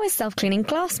 How is self-cleaning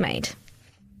glass made?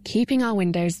 Keeping our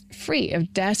windows free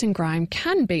of dirt and grime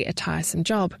can be a tiresome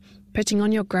job. Putting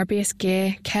on your grubbiest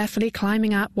gear, carefully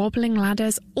climbing up wobbling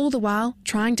ladders, all the while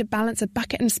trying to balance a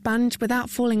bucket and sponge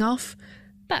without falling off.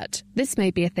 But this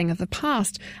may be a thing of the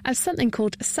past, as something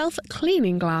called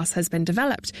self-cleaning glass has been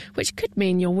developed, which could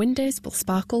mean your windows will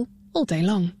sparkle all day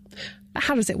long. But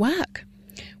how does it work?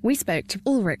 We spoke to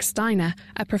Ulrich Steiner,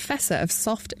 a professor of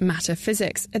soft matter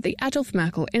physics at the Adolf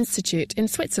Merkel Institute in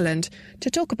Switzerland, to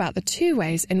talk about the two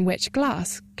ways in which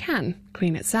glass can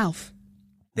clean itself.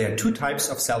 There are two types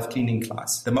of self-cleaning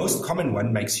glass. The most common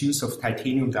one makes use of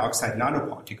titanium dioxide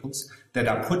nanoparticles that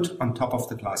are put on top of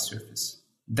the glass surface.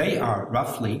 They are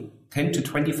roughly 10 to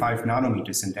 25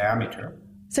 nanometers in diameter.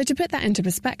 So to put that into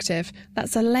perspective,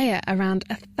 that's a layer around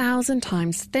 1,000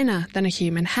 times thinner than a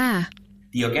human hair.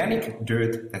 The organic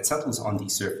dirt that settles on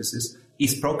these surfaces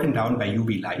is broken down by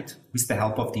UV light with the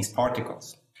help of these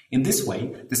particles. In this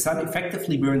way, the sun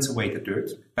effectively burns away the dirt,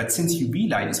 but since UV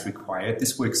light is required,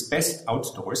 this works best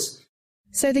outdoors.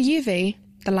 So the UV,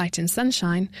 the light and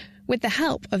sunshine, with the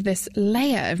help of this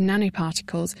layer of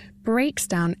nanoparticles, breaks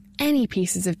down any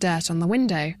pieces of dirt on the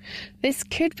window. This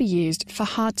could be used for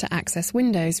hard-to-access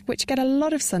windows, which get a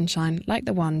lot of sunshine, like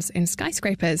the ones in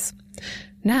skyscrapers.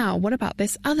 Now, what about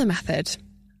this other method?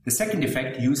 The second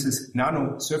effect uses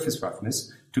nano surface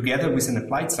roughness together with an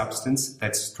applied substance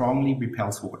that strongly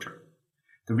repels water.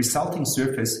 The resulting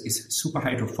surface is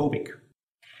superhydrophobic.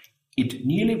 It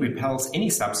nearly repels any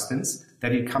substance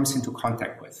that it comes into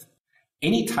contact with.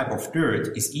 Any type of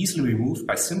dirt is easily removed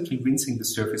by simply rinsing the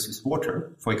surface with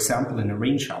water, for example in a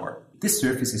rain shower. This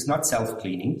surface is not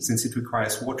self-cleaning since it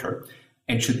requires water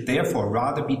and should therefore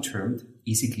rather be termed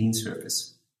easy clean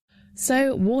surface.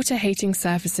 So water-hating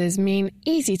surfaces mean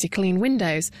easy-to-clean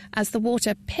windows, as the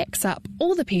water picks up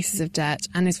all the pieces of dirt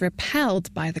and is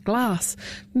repelled by the glass,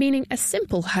 meaning a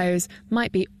simple hose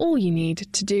might be all you need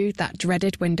to do that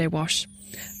dreaded window wash.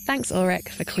 Thanks, Ulrich,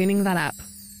 for cleaning that up.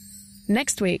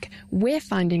 Next week, we're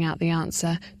finding out the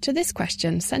answer to this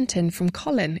question sent in from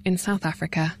Colin in South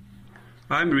Africa.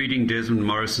 I'm reading Desmond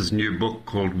Morris's new book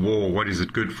called War, What Is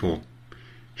It Good For?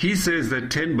 He says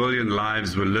that 10 billion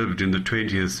lives were lived in the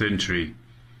 20th century.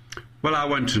 Well, I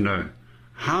want to know,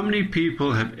 how many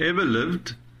people have ever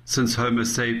lived since Homo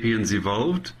sapiens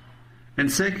evolved?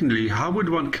 And secondly, how would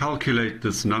one calculate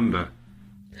this number?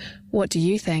 What do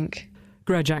you think?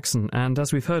 Greer Jackson, and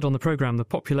as we've heard on the programme, the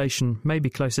population may be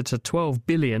closer to 12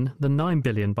 billion than 9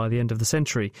 billion by the end of the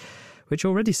century, which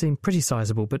already seem pretty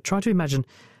sizable, but try to imagine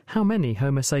how many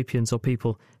Homo sapiens or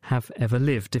people have ever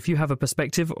lived. If you have a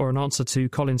perspective or an answer to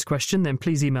Colin's question, then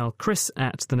please email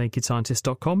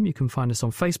chris@thenakedscientist.com. You can find us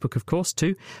on Facebook, of course,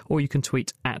 too, or you can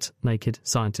tweet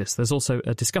 @nakedscientist. There's also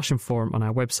a discussion forum on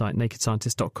our website,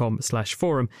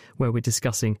 nakedscientist.com/forum, where we're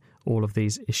discussing all of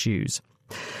these issues.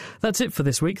 That's it for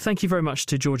this week. Thank you very much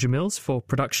to Georgia Mills for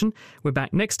production. We're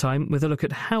back next time with a look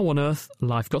at how on earth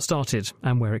life got started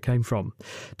and where it came from.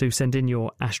 Do send in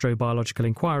your astrobiological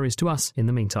inquiries to us in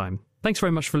the meantime. Thanks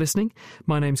very much for listening.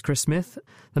 My name's Chris Smith.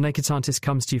 The Naked Scientist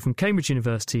comes to you from Cambridge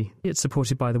University. It's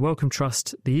supported by the Wellcome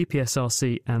Trust, the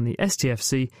EPSRC and the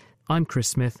STFC. I'm Chris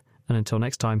Smith, and until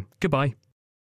next time, goodbye.